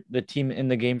keep the team in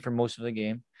the game for most of the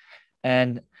game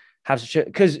and have such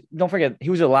because don't forget,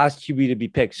 he was the last QB to be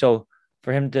picked. So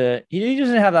for him he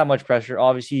doesn't have that much pressure.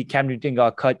 Obviously, Cam Newton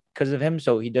got cut because of him.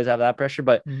 So he does have that pressure.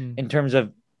 But in terms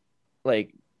of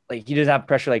like he doesn't have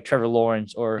pressure like Trevor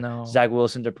Lawrence or Zach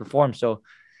Wilson to perform. So,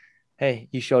 hey,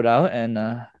 he showed out, and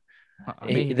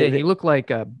he looked like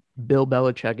a Bill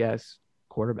Belichick-esque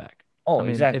quarterback. Oh,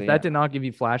 exactly. If that did not give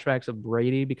you flashbacks of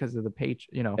Brady because of the page,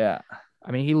 I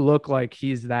mean, he looked like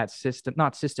he's that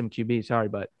not system QB, sorry,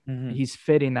 but he's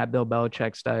fitting that Bill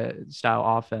Belichick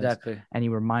style offense. Exactly. And he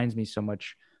reminds me so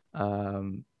much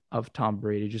of Tom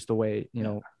Brady, just the way,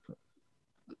 the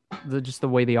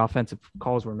way the offensive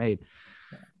calls were made.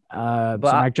 So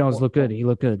Mac Jones looked good. He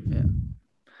looked good.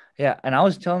 Yeah. And I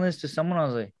was telling this to someone.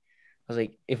 I was was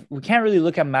like, if we can't really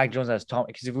look at Mac Jones as Tom,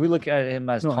 because if we look at him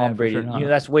as Tom Brady, sure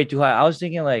that's way too high. I was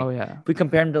thinking like, yeah. if we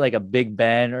compare him to like a Big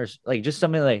Ben or like just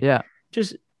something like, yeah,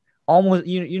 just almost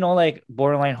like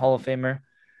borderline Hall of Famer.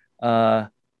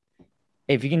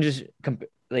 If you can just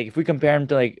like if we compare him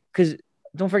to like, because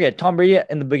don't forget Tom Brady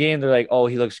in the beginning, they're like, oh,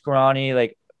 he looks scrawny,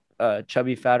 like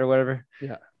chubby fat or whatever.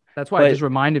 Yeah, that's why it just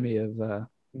reminded me of.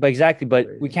 But exactly, but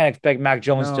we can't expect Mac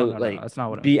Jones to that's not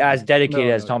what be as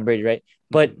dedicated as Tom Brady, right?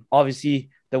 But obviously,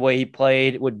 the way he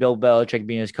played with Bill Belichick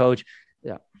being his coach,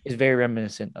 is very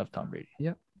reminiscent of Tom Brady.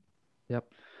 Yep.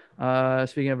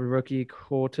 Speaking of rookie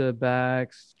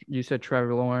quarterbacks, you said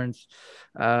Trevor Lawrence,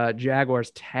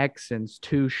 Jaguars, Texans,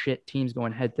 two shit teams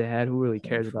going head to head. Who really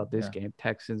cares about this game?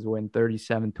 Texans win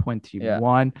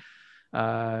 37-21.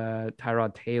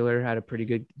 Tyrod Taylor had a pretty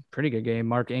good game.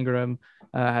 Mark Ingram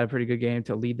had a pretty good game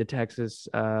to lead the Texas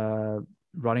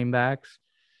running backs.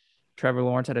 Trevor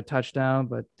Lawrence had a touchdown,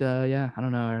 but I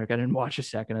don't know, Eric. I didn't watch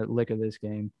a lick of this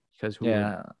game because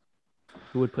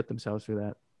who would put themselves through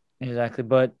that? Exactly,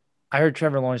 but I heard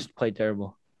Trevor Lawrence play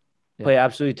terrible. Play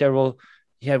absolutely terrible.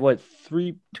 He had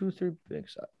three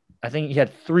picks. I think he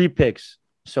had 3 picks,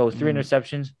 so 3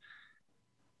 interceptions.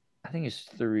 I think it's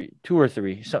 2 or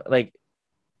 3. So like,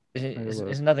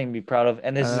 it's nothing to be proud of.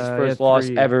 And this is his first loss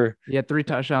ever. He had 3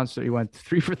 touchdowns, so he went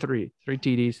 3 for 3, 3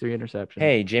 TDs, 3 interceptions.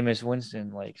 Hey, Jameis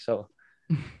Winston, like so.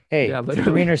 Hey, 3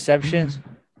 interceptions.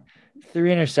 3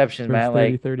 interceptions,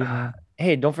 man. 30, like,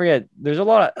 hey, don't forget, there's a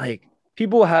lot of like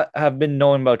people have been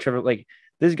knowing about Trevor. Like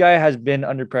this guy has been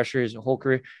under pressure his whole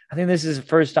career. I think this is his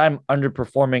first time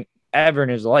underperforming ever in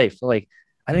his life. Like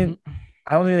I don't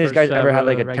think this guy's ever had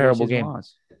like a terrible game.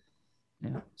 Loss.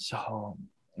 Yeah. So,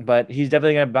 but he's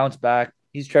definitely gonna bounce back.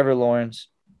 He's Trevor Lawrence.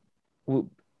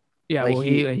 Yeah, like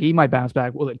he might bounce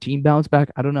back. Will the team bounce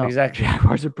back? I don't know. Exactly.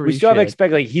 Jaguars are pretty. We still have to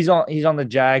expect like he's on the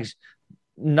Jags.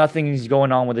 Nothing's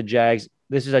going on with the Jags.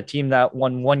 This is a team that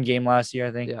won 1 game last year,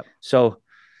 I think. Yeah. So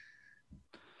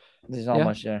there's not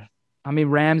much there. I mean,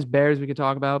 Rams, Bears, we could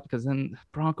talk about because then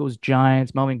Broncos,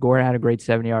 Giants. Melvin Gordon had a great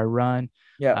 70-yard run.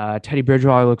 Yeah. Teddy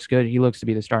Bridgewater looks good. He looks to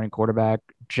be the starting quarterback.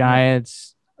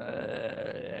 Giants,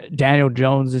 Daniel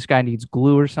Jones. This guy needs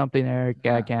glue or something. Eric,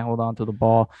 guy can't hold on to the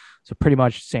ball. So pretty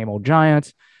much same old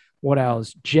Giants. What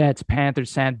else? Jets,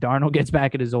 Panthers. Sam Darnold gets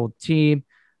back at his old team.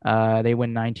 They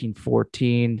win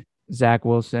 19-14. Zach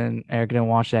Wilson. Eric didn't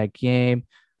watch that game.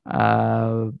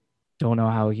 Don't know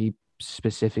how he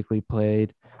specifically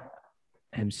played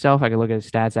himself. I could look at his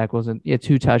stats. Zach Wilson,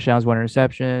 2 touchdowns, 1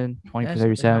 interception, 20 for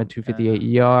 37, 258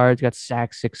 yards. Got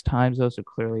sacked 6 times though, so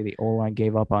clearly the O-line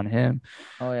gave up on him.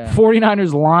 Oh yeah.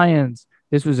 49ers, Lions.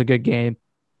 This was a good game.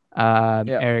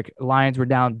 Eric, Lions were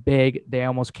down big. They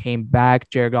almost came back.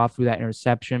 Jared Goff threw that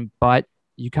interception, but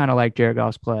you kind of like Jared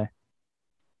Goff's play.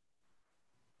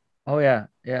 Oh yeah.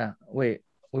 Wait.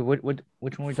 Which one?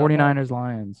 We 49ers,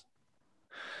 Lions.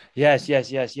 Yes.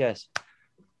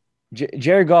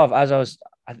 Jared Goff,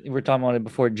 we were talking about it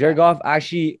before. Jared Goff,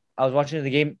 actually, I was watching the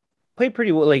game, played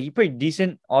pretty well. Like, he played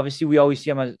decent. Obviously, we always see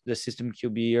him as the system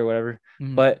QB or whatever,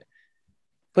 but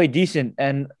played decent.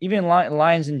 And even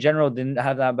Lions in general didn't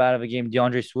have that bad of a game.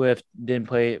 DeAndre Swift didn't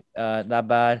play that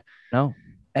bad. No.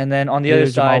 And then on the other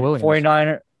side,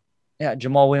 49er,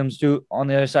 Jamal Williams too. On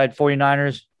the other side,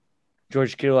 49ers,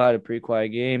 George Kittle had a pretty quiet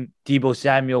game. Deebo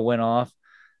Samuel went off.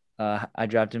 I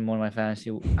drafted him in one of my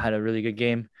fantasy. Had a really good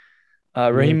game.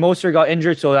 Raheem Mostert got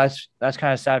injured, so that's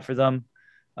kind of sad for them.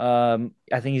 I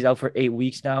think he's out for 8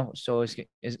 weeks now, so it's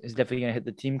definitely gonna hit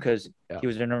the team because he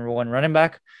was their number 1 running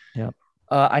back. Yeah.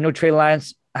 I know Trey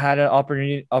Lance had an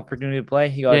opportunity to play.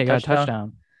 He got a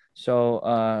touchdown.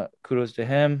 So kudos to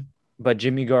him. But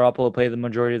Jimmy Garoppolo played the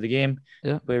majority of the game.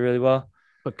 Yeah, played really well.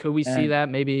 But could we see that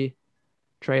maybe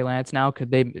Trey Lance now?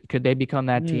 Could they become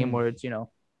that team where it's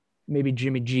maybe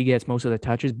Jimmy G gets most of the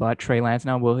touches, but Trey Lance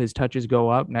now, will his touches go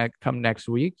up come next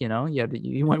week? He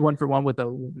went 1 for 1 with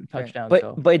a touchdown.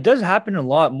 But it does happen a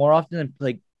lot more often than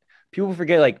like people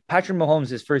forget. Like Patrick Mahomes,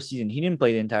 his first season, he didn't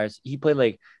play the entire. He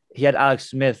played he had Alex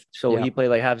Smith, so he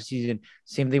played half a season.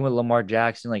 Same thing with Lamar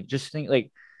Jackson. Like just think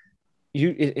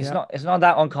it's not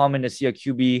that uncommon to see a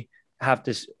QB have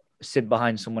to sit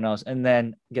behind someone else and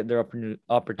then get their opportunity.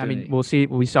 I mean, we'll see.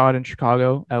 We saw it in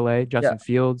Chicago, LA, Justin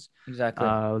Fields. Exactly.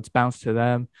 Let's bounce to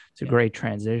them. It's a great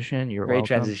transition. You're great welcome.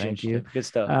 Transition. Thank you. Good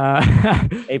stuff.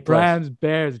 A Rams,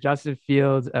 Bears, Justin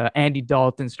Fields, Andy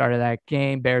Dalton started that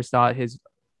game. Bears thought his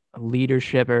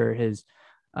leadership or his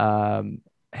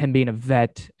him being a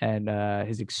vet and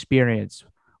his experience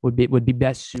would be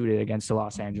best suited against the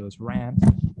Los Angeles Rams.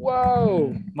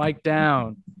 Whoa, mic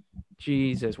down.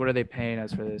 Jesus, what are they paying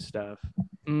us for this stuff?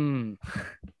 Anyway,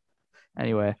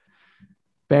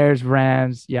 Bears,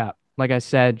 Rams. Yeah, like I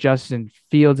said, Justin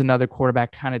Fields, another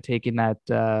quarterback, kind of taking that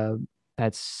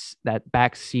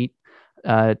back seat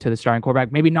to the starting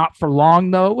quarterback. Maybe not for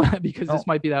long though, because this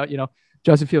might be that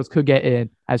Justin Fields could get in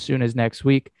as soon as next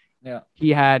week. Yeah. He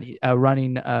had a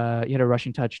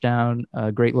rushing touchdown,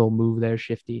 a great little move there,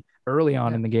 shifty early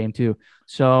on in the game too.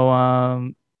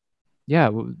 So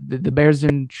the Bears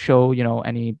didn't show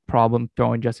any problem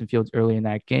throwing Justin Fields early in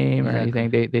that game or anything.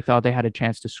 They thought they had a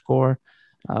chance to score.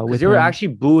 Because they were actually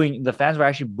booing, the fans were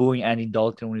actually booing Andy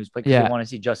Dalton when he was playing because they want to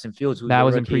see Justin Fields. That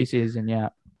was in preseason, yeah.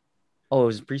 Oh, it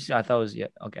was preseason. I thought it was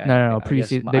Okay. No.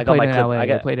 Preseason. They played in LA.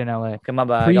 They played in LA. Okay, my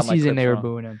bad. Preseason, they were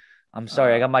booing him. I'm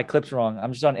sorry. I got my clips wrong.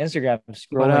 I'm just on Instagram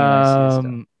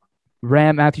scrolling.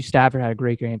 Matthew Stafford had a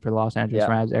great game for the Los Angeles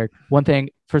Rams, Eric. One thing,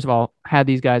 first of all, had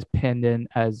these guys pinned in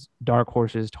as dark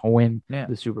horses to win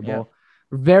the Super Bowl.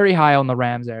 Very high on the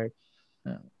Rams, Eric.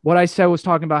 Yeah. What I said was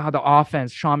talking about how the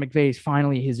offense, Sean McVay's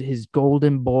finally his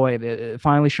golden boy.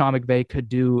 Finally, Sean McVay could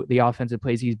do the offensive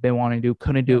plays he's been wanting to do.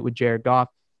 Couldn't do it with Jared Goff.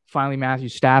 Finally, Matthew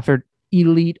Stafford,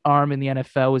 elite arm in the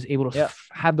NFL, was able to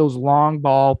have those long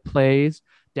ball plays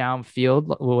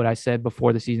downfield. What I said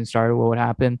before the season started, what would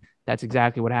happen? That's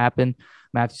exactly what happened.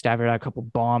 Matthew Stafford had a couple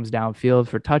bombs downfield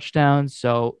for touchdowns.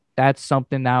 So that's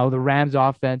something now. The Rams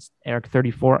offense, Eric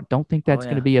 34, don't think that's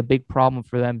going to be a big problem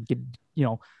for them.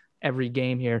 Every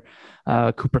game here.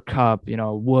 Cooper Kupp,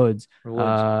 Woods,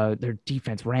 their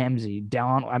defense, Ramsey,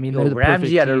 down. I mean,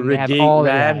 Ramsey had a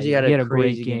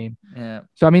great game. Yeah.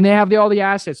 So, I mean, they have all the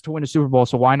assets to win a Super Bowl.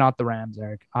 So why not the Rams,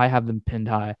 Eric? I have them pinned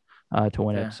high to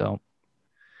win it. So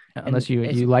unless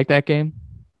you like that game.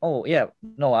 Oh, yeah.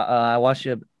 No, I watched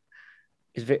it.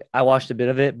 I watched a bit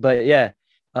of it, but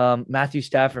Matthew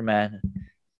Stafford, man,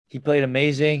 he played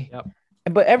amazing. Yep.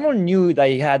 But everyone knew that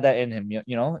he had that in him,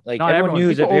 like not everyone knew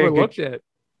people overlooked it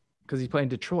because he's playing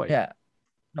Detroit. Yeah,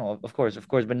 no, of course.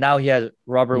 But now he has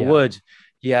Robert Woods,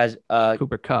 he has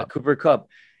Cooper Kupp,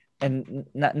 and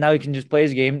now he can just play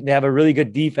his game. They have a really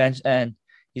good defense, and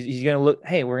he's gonna look.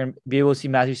 Hey, we're gonna be able to see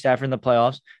Matthew Stafford in the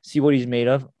playoffs, see what he's made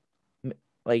of.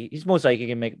 Like he's most likely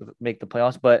gonna make the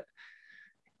playoffs, but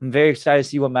I'm very excited to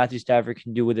see what Matthew Stafford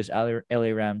can do with this LA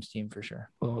Rams team for sure.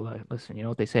 Well, listen, you know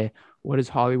what they say? What does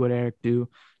Hollywood, Eric, do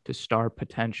to star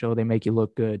potential? They make you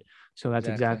look good. So that's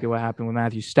exactly what happened with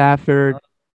Matthew Stafford.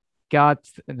 Got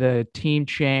the team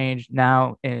changed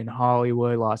now in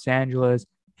Hollywood, Los Angeles.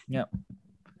 Yeah.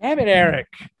 Damn it, Eric.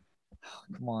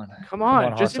 Come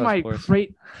on. Just in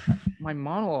my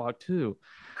monologue too.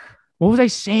 What was I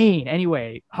saying?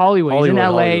 Anyway, Hollywood. He's in LA.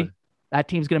 Hollywood. That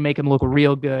team's going to make him look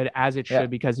real good, as it should,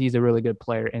 because he's a really good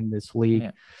player in this league.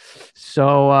 Yeah.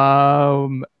 So,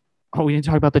 we didn't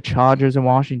talk about the Chargers in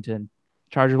Washington.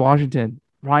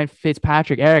 Ryan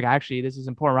Fitzpatrick. Eric, actually, this is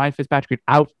important. Ryan Fitzpatrick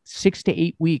out 6 to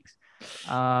 8 weeks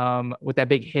with that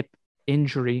big hip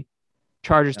injury.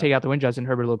 Chargers take out the win. Justin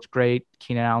Herbert looks great.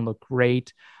 Keenan Allen looked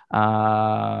great. Their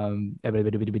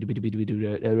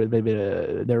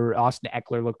Austin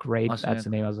Eckler looked great. That's the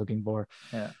name I was looking for.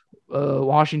 Yeah.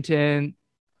 Washington,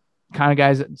 kind of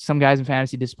guys. Some guys in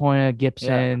fantasy disappointed.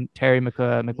 Gibson, Terry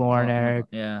McLaurin, Eric.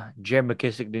 Yeah. Jared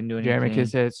McKissick didn't do anything. Jared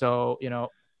McKissick. So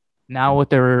now with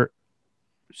their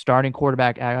starting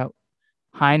quarterback out,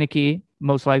 Heineke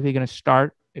most likely going to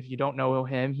start. If you don't know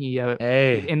him, he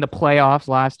in the playoffs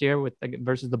last year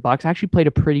versus the Bucs actually played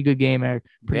a pretty good game, Eric.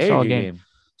 Pretty solid game.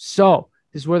 So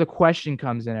this is where the question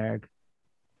comes in, Eric.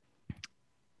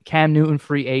 Cam Newton,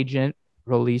 free agent,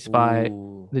 released by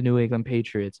the New England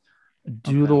Patriots.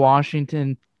 Do the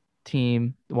Washington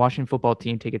football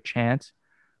team, take a chance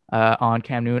on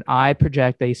Cam Newton? I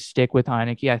project they stick with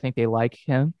Heineke. I think they like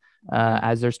him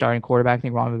as their starting quarterback. I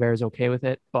think Ron Rivera is okay with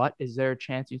it. But is there a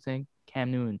chance you think Cam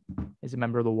Newton is a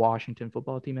member of the Washington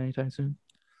football team anytime soon?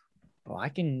 Well, I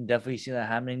can definitely see that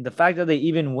happening. The fact that they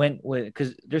even went with,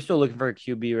 because they're still looking for a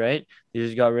QB, right? They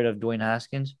just got rid of Dwayne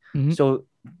Haskins. Mm-hmm. So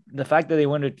the fact that they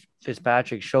went with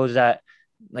Fitzpatrick shows that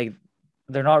like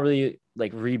they're not really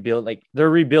like rebuild, like they're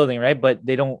rebuilding, right? But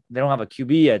they don't have a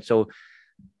QB yet. So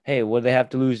hey, what do they have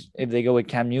to lose if they go with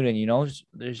Cam Newton?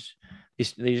 They just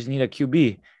need a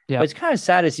QB. Yeah, but it's kind of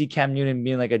sad to see Cam Newton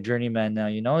being like a journeyman now.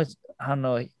 I don't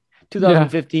know.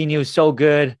 2015, he was so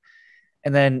good,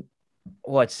 and then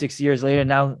 6 years later,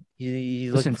 now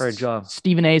he's looking for a job.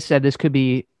 Stephen A. said this could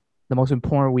be the most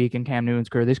important week in Cam Newton's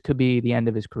career. This could be the end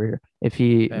of his career if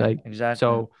he exactly.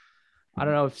 So I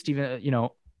don't know if Stephen,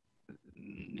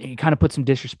 he kind of put some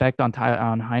disrespect on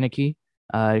Heineke. He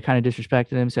kind of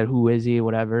disrespected him, said, "Who is he?"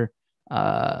 Whatever.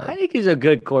 Heineke's a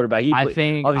good quarterback. I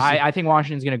think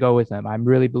Washington's going to go with him. I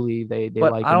really believe they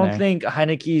but like him. I don't think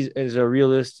Heineke's is a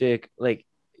realistic, like,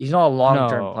 he's not a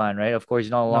long-term plan, right? Of course,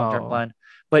 he's not a long-term plan.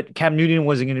 but Cam Newton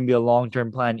wasn't going to be a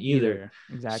long-term plan either.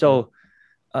 Exactly. So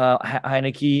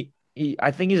Heineke,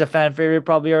 I think he's a fan favorite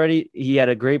probably already. He had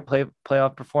a great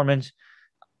playoff performance.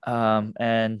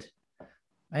 And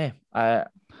hey,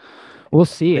 we'll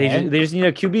see. They just need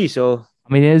a QB. So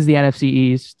I mean, it is the NFC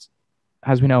East,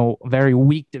 as we know, a very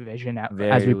weak division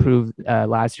as we proved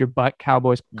last year. But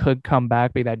Cowboys could come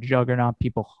back, be that juggernaut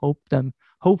people hope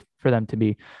for them to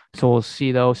be. So we'll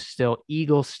see. Though, still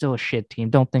Eagles, still a shit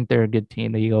team. Don't think they're a good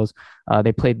team. The Eagles,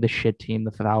 they played the shit team,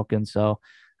 the Falcons. So,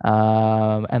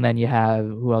 and then you have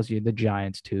who else? The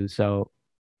Giants too. So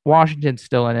Washington's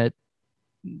still in it.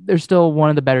 They're still one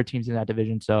of the better teams in that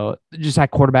division. So just at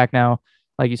quarterback now,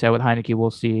 like you said, with Heineke, we'll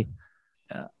see.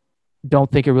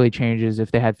 Don't think it really changes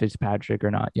if they had Fitzpatrick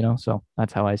or not, So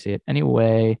that's how I see it.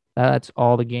 Anyway, that's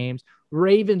all the games.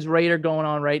 Ravens Raider going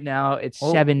on right now. It's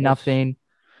 7-0.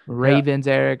 Ravens,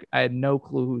 yeah. Eric. I had no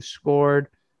clue who scored.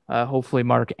 Hopefully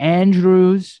Mark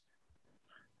Andrews.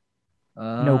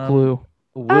 No clue.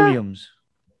 Williams.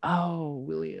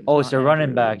 Williams. Oh, it's a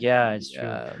running back. Yeah, it's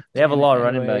true. They have a lot of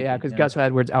running back. Yeah, because Gus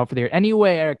Edwards out for the year.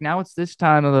 Anyway, Eric, now it's this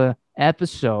time of the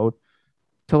episode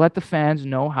to let the fans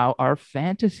know how our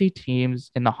fantasy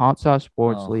teams in the Hot Sauce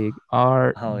Sports League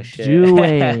are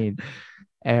doing.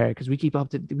 Eric, because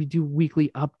we do weekly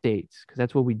updates because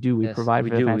that's what we do. We provide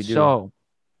for the fans. So,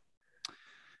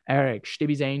 Eric,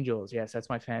 Chtib's Angels. Yes, that's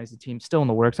my fantasy team. Still in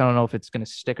the works. I don't know if it's going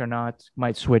to stick or not.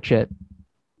 Might switch it.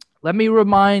 Let me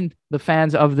remind the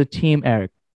fans of the team,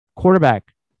 Eric.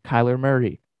 Quarterback, Kyler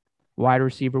Murray. Wide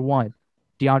receiver 1,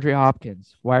 DeAndre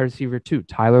Hopkins. Wide receiver 2,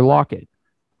 Tyler Lockett.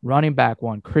 Running back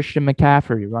 1, Christian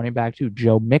McCaffrey. Running back 2,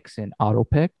 Joe Mixon, auto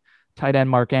pick. Tight end,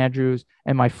 Mark Andrews.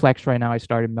 And my flex right now, I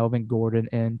started Melvin Gordon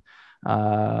in.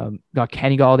 Got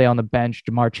Kenny Galladay on the bench,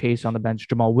 Jamar Chase on the bench,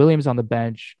 Jamal Williams on the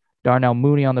bench, Darnell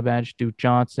Mooney on the bench, Duke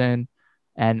Johnson,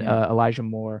 and Elijah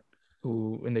Moore,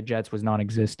 who in the Jets was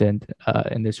non-existent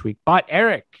in this week. But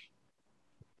Eric,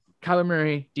 Kyler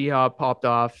Murray, D-Hop popped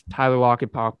off. Tyler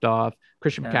Lockett popped off.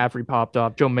 Christian McCaffrey popped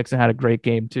off. Joe Mixon had a great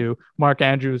game too. Mark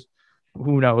Andrews,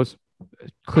 who knows?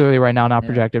 Clearly right now not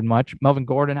projected much. Melvin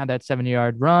Gordon had that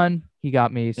 70-yard run. He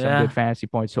got me some good fantasy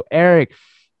points. So Eric,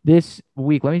 this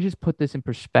week, let me just put this in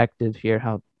perspective here,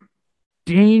 how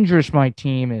dangerous my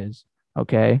team is.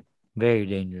 Okay. Very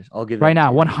dangerous. I'll give right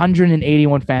now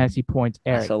 181 fantasy points.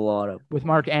 Eric, that's a lot of with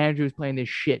Mark Andrews playing this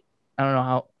shit. I don't know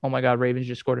how. Oh my God, Ravens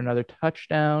just scored another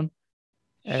touchdown.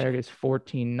 Eric is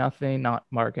 14-0. Not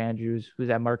Mark Andrews. Who's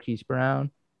that? Marquise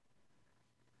Brown.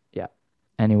 Yeah.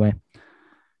 Anyway,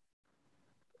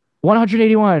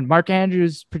 181. Mark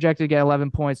Andrews projected to get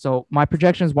 11 points. So my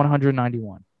projection is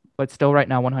 191, but still right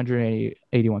now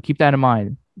 181. Keep that in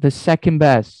mind. The second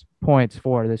best points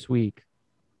for this week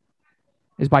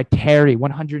is by Terry,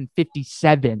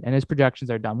 157, and his projections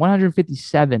are done.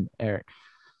 157, Eric.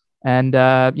 And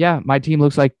my team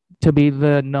looks like to be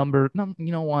the number. No,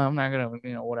 you know what? I'm not gonna,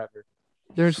 whatever.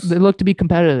 They look to be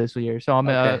competitive this year. So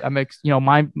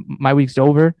my week's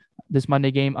over this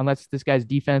Monday game. Unless this guy's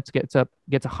defense gets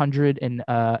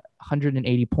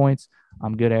 180 points,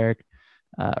 I'm good, Eric.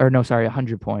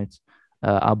 100 points.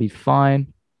 I'll be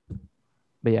fine.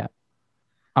 But yeah,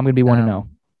 I'm gonna be 1-0.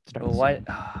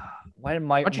 Why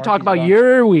don't you talk about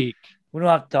your week? We don't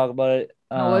have to talk about it.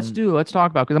 No, let's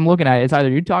talk about it because I'm looking at it. It's either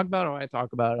you talk about it or I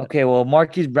talk about it. Okay, well,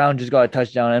 Marquise Brown just got a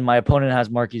touchdown, and my opponent has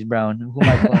Marquise Brown. Who am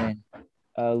I playing?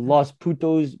 Los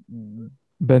Putos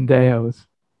Bendeos.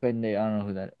 I don't know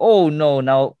who that is. Oh, no.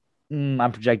 Now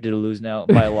I'm projected to lose now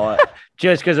by a lot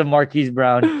just because of Marquise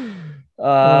Brown.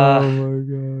 Oh, my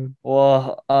God.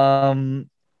 Well,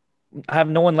 I have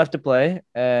no one left to play,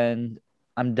 and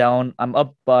I'm down. I'm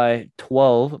up by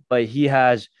 12, but he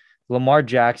has Lamar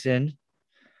Jackson,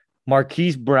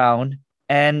 Marquise Brown,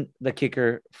 and the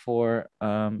kicker for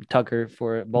Tucker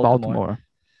for Baltimore.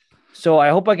 So I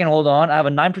hope I can hold on. I have a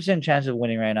 9% chance of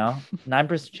winning right now.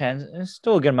 9% chance is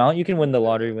still a good amount. You can win the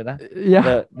lottery with that. Yeah.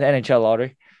 The NHL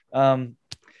lottery. But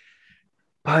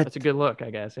that's a good look,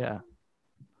 I guess. Yeah.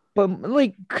 But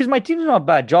because my team's not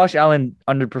bad. Josh Allen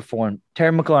underperformed.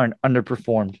 Terry McLaurin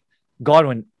underperformed.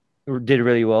 Godwin did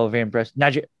really well. Very impressed.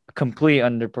 Najee completely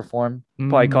underperformed.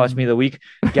 Probably cost me the week.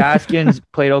 Gaskins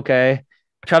played okay.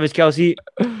 Travis Kelce,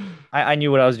 I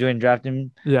knew what I was doing drafting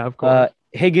him. Yeah, of course.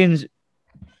 Higgins,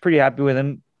 pretty happy with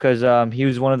him because he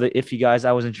was one of the iffy guys.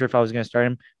 I wasn't sure if I was going to start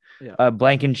him. Yeah.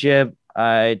 Blankenship,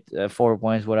 4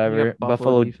 points, whatever.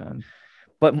 Buffalo defense.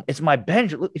 But it's my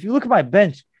bench. If you look at my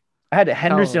bench, I had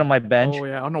Henderson on my bench. Oh,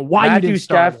 yeah. I don't know why Matthew you didn't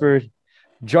start Stafford,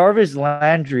 Jarvis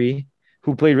Landry,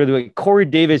 who played really well. Corey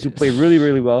Davis, who played really,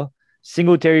 really well.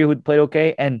 Singletary, who played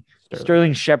okay. And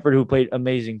Sterling Shepard, who played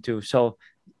amazing too. So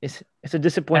it's a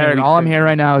disappointing Eric, all I'm hearing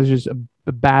right now is just a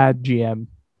a bad GM.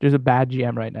 There's a bad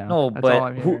GM right now. No, That's but all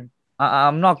I'm hearing.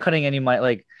 I'm not cutting any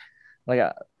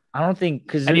I don't think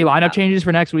because Any lineup changes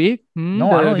for next week?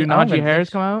 No, I don't. Do I don't Najee even Harris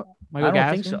think come out? I Michael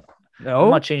don't think Gaskin? so. No, I'm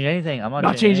not changing anything. I'm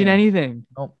not changing anything.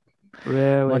 Nope.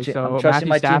 Really? I'm So trusting Matthew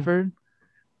my Stafford? team.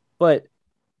 But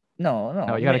no.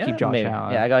 No, you got to keep Josh maybe.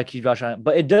 Allen. Yeah, I gotta keep Josh Allen.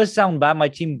 But it does sound bad, my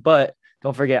team. But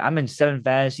don't forget, I'm in 7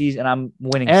 fantasies and I'm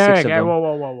winning 6 of them.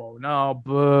 Whoa. No,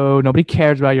 boo. Nobody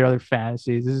cares about your other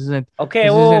fantasies. This isn't okay.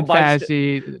 This isn't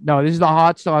fantasy. No, this is the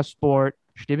Hot Sauce Sport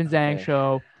Chtib Zhang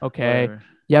show. Okay. Whatever.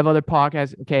 You have other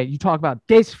podcasts. Okay. You talk about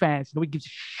this fantasy. Nobody gives a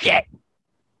shit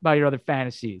about your other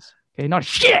fantasies. Okay. Not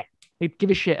shit. They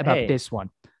give a shit about this one.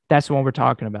 That's the one we're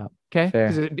talking about. Okay.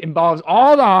 Because it involves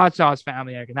all the Hot Sauce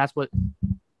family, Eric. And that's what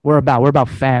we're about. We're about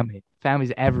family.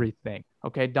 Family's everything.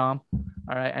 Okay, Dom?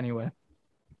 All right. Anyway.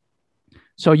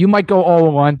 So you might go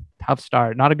 0-1. Tough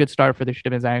start. Not a good start for the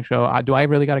Chtib Zhang show. Do I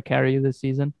really got to carry you this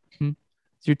season? Is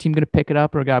your team going to pick it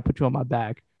up or got to put you on my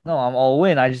back? No, I'm all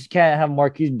win. I just can't have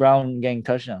Marquise Brown getting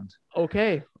touchdowns.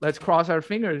 Okay. Let's cross our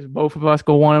fingers. Both of us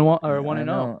go 1-1 or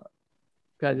 1-0.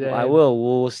 I will.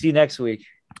 We'll see next week.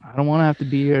 I don't want to have to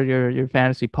be your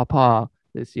fantasy papa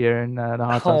this year in the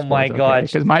Hot Sauce. Oh my God!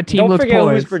 Because my team looks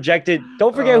poised. Who's projected.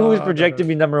 Don't forget who is projected to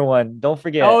be number 1. Don't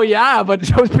forget. Oh yeah, but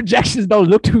those projections don't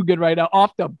look too good right now.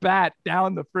 Off the bat,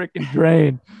 down the freaking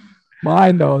drain.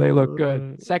 Mine though, they look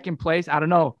good. Second place, I don't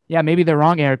know. Yeah, maybe they're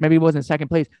wrong, Eric. Maybe it wasn't second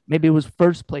place. Maybe it was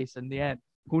first place in the end.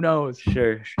 Who knows?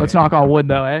 Sure. Let's knock on wood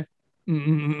though, eh?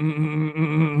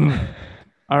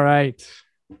 All right.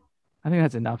 I think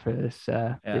that's enough for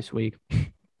this week.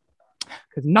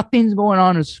 Because nothing's going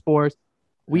on in sports.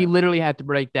 We literally had to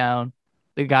break down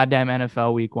the goddamn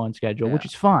NFL Week 1 schedule, which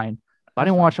is fine. But I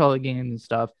didn't watch all the games and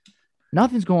stuff.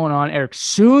 Nothing's going on, Eric.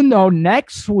 Soon, though,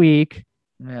 next week,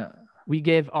 we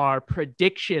give our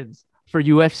predictions for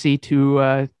UFC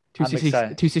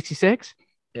 266.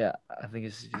 Yeah, I think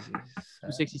it's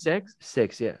 266.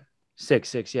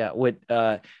 6, yeah. With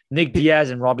Nick Diaz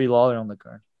and Robbie Lawler on the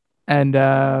card. And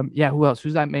who else?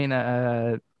 Who's that main?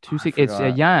 26. It's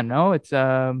Yan. No, it's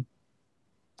Pierre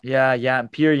Yan.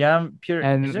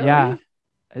 And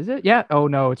is it? Yeah. Oh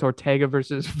no, it's Ortega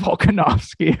versus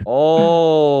Volkanovski.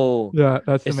 Oh, yeah,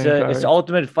 that's the main card. It's the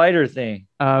Ultimate Fighter thing.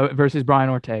 Versus Brian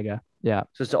Ortega. Yeah.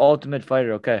 So it's the Ultimate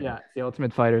Fighter. Okay. Yeah, it's the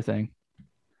Ultimate Fighter thing.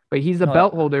 But he's the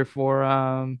belt holder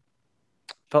for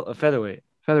featherweight.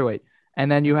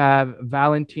 And then you have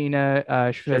Valentina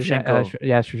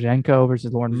Shevchenko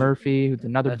versus Lauren Murphy, who's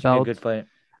another belt. Be a good fight.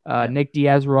 Nick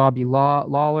Diaz, Robbie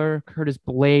Lawler, Curtis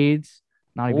Blades.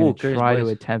 Not even going to try to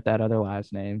attempt that other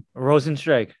last name.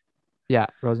 Rosenstrike. Yeah,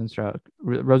 Rosenstruck.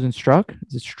 Rosenstruck?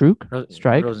 Is it Struck?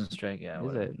 Strike? Rosenstrike, yeah.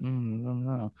 Is it? I don't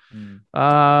know.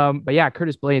 But yeah,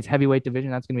 Curtis Blades, heavyweight division.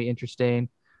 That's going to be interesting.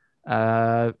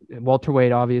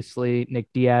 Welterweight, obviously. Nick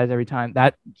Diaz, every time.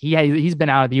 He's been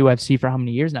out of the UFC for how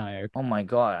many years now, Eric? Oh, my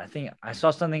God. I think I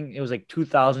saw something. It was like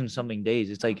 2,000-something days.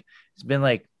 It's been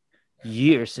like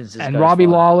years since this. And Robbie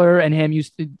Lawler and him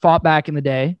fought back in the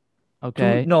day.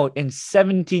 Okay. In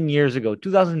 17 years ago,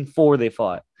 2004, they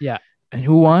fought. Yeah. And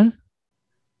who won?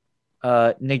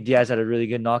 Nick Diaz had a really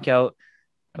good knockout.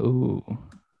 Ooh.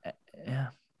 Yeah.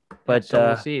 But so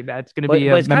we'll see. That's going to be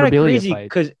a memorabilia fight.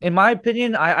 Because in my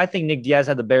opinion, I think Nick Diaz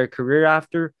had the better career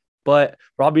after, but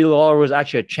Robbie Lawler was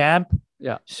actually a champ.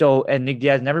 Yeah. So, and Nick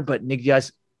Diaz never, but Nick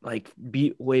Diaz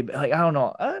beat way, I don't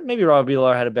know. Maybe Robbie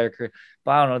Lawler had a better career,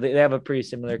 but I don't know. They have a pretty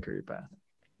similar career path.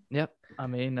 Yep. I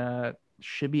mean,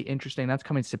 should be interesting. That's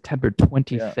coming September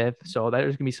 25th. Yeah. So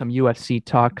there's going to be some UFC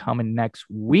talk coming next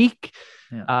week.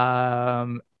 Yeah.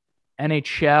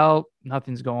 NHL,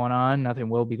 nothing's going on. Nothing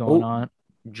will be going on.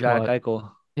 Jack Eichel.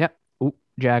 Yep.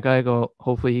 Jack Eichel.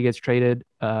 Hopefully he gets traded.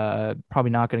 Probably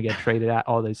not going to get traded at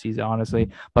all this season, honestly.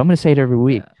 But I'm going to say it every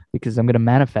week because I'm going to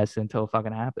manifest it until it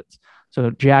fucking happens. So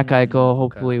Jack Eichel,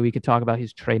 hopefully we could talk about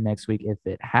his trade next week if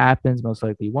it happens. Most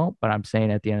likely won't, but I'm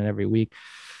saying at the end of every week.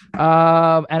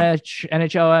 NHL,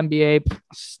 NBA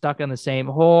stuck in the same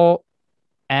hole.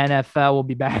 NFL will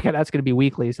be back. That's going to be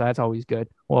weekly, so that's always good.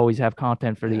 We'll always have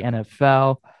content for the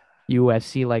NFL,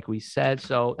 UFC, like we said.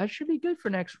 So that should be good for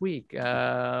next week.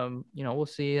 We'll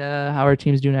see how our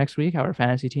teams do next week, how our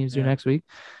fantasy teams do next week,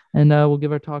 and we'll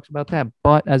give our talks about that.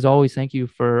 But as always, thank you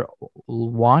for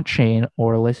watching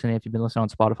or listening. If you've been listening on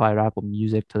Spotify or Apple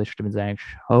Music to the Chtib Zhang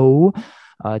show,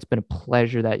 it's been a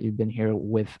pleasure that you've been here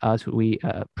with us. We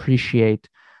appreciate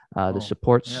the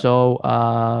support. Yeah.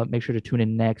 So make sure to tune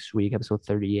in next week, episode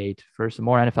 38, for some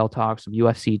more NFL talk, some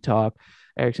UFC talk.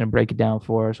 Eric's going to break it down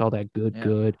for us, all that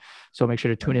good. So make sure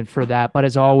to tune in for that. But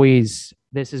as always,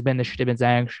 this has been the Chtib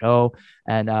Zhang show,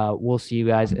 and we'll see you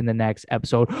guys in the next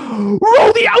episode. Roll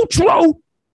the outro!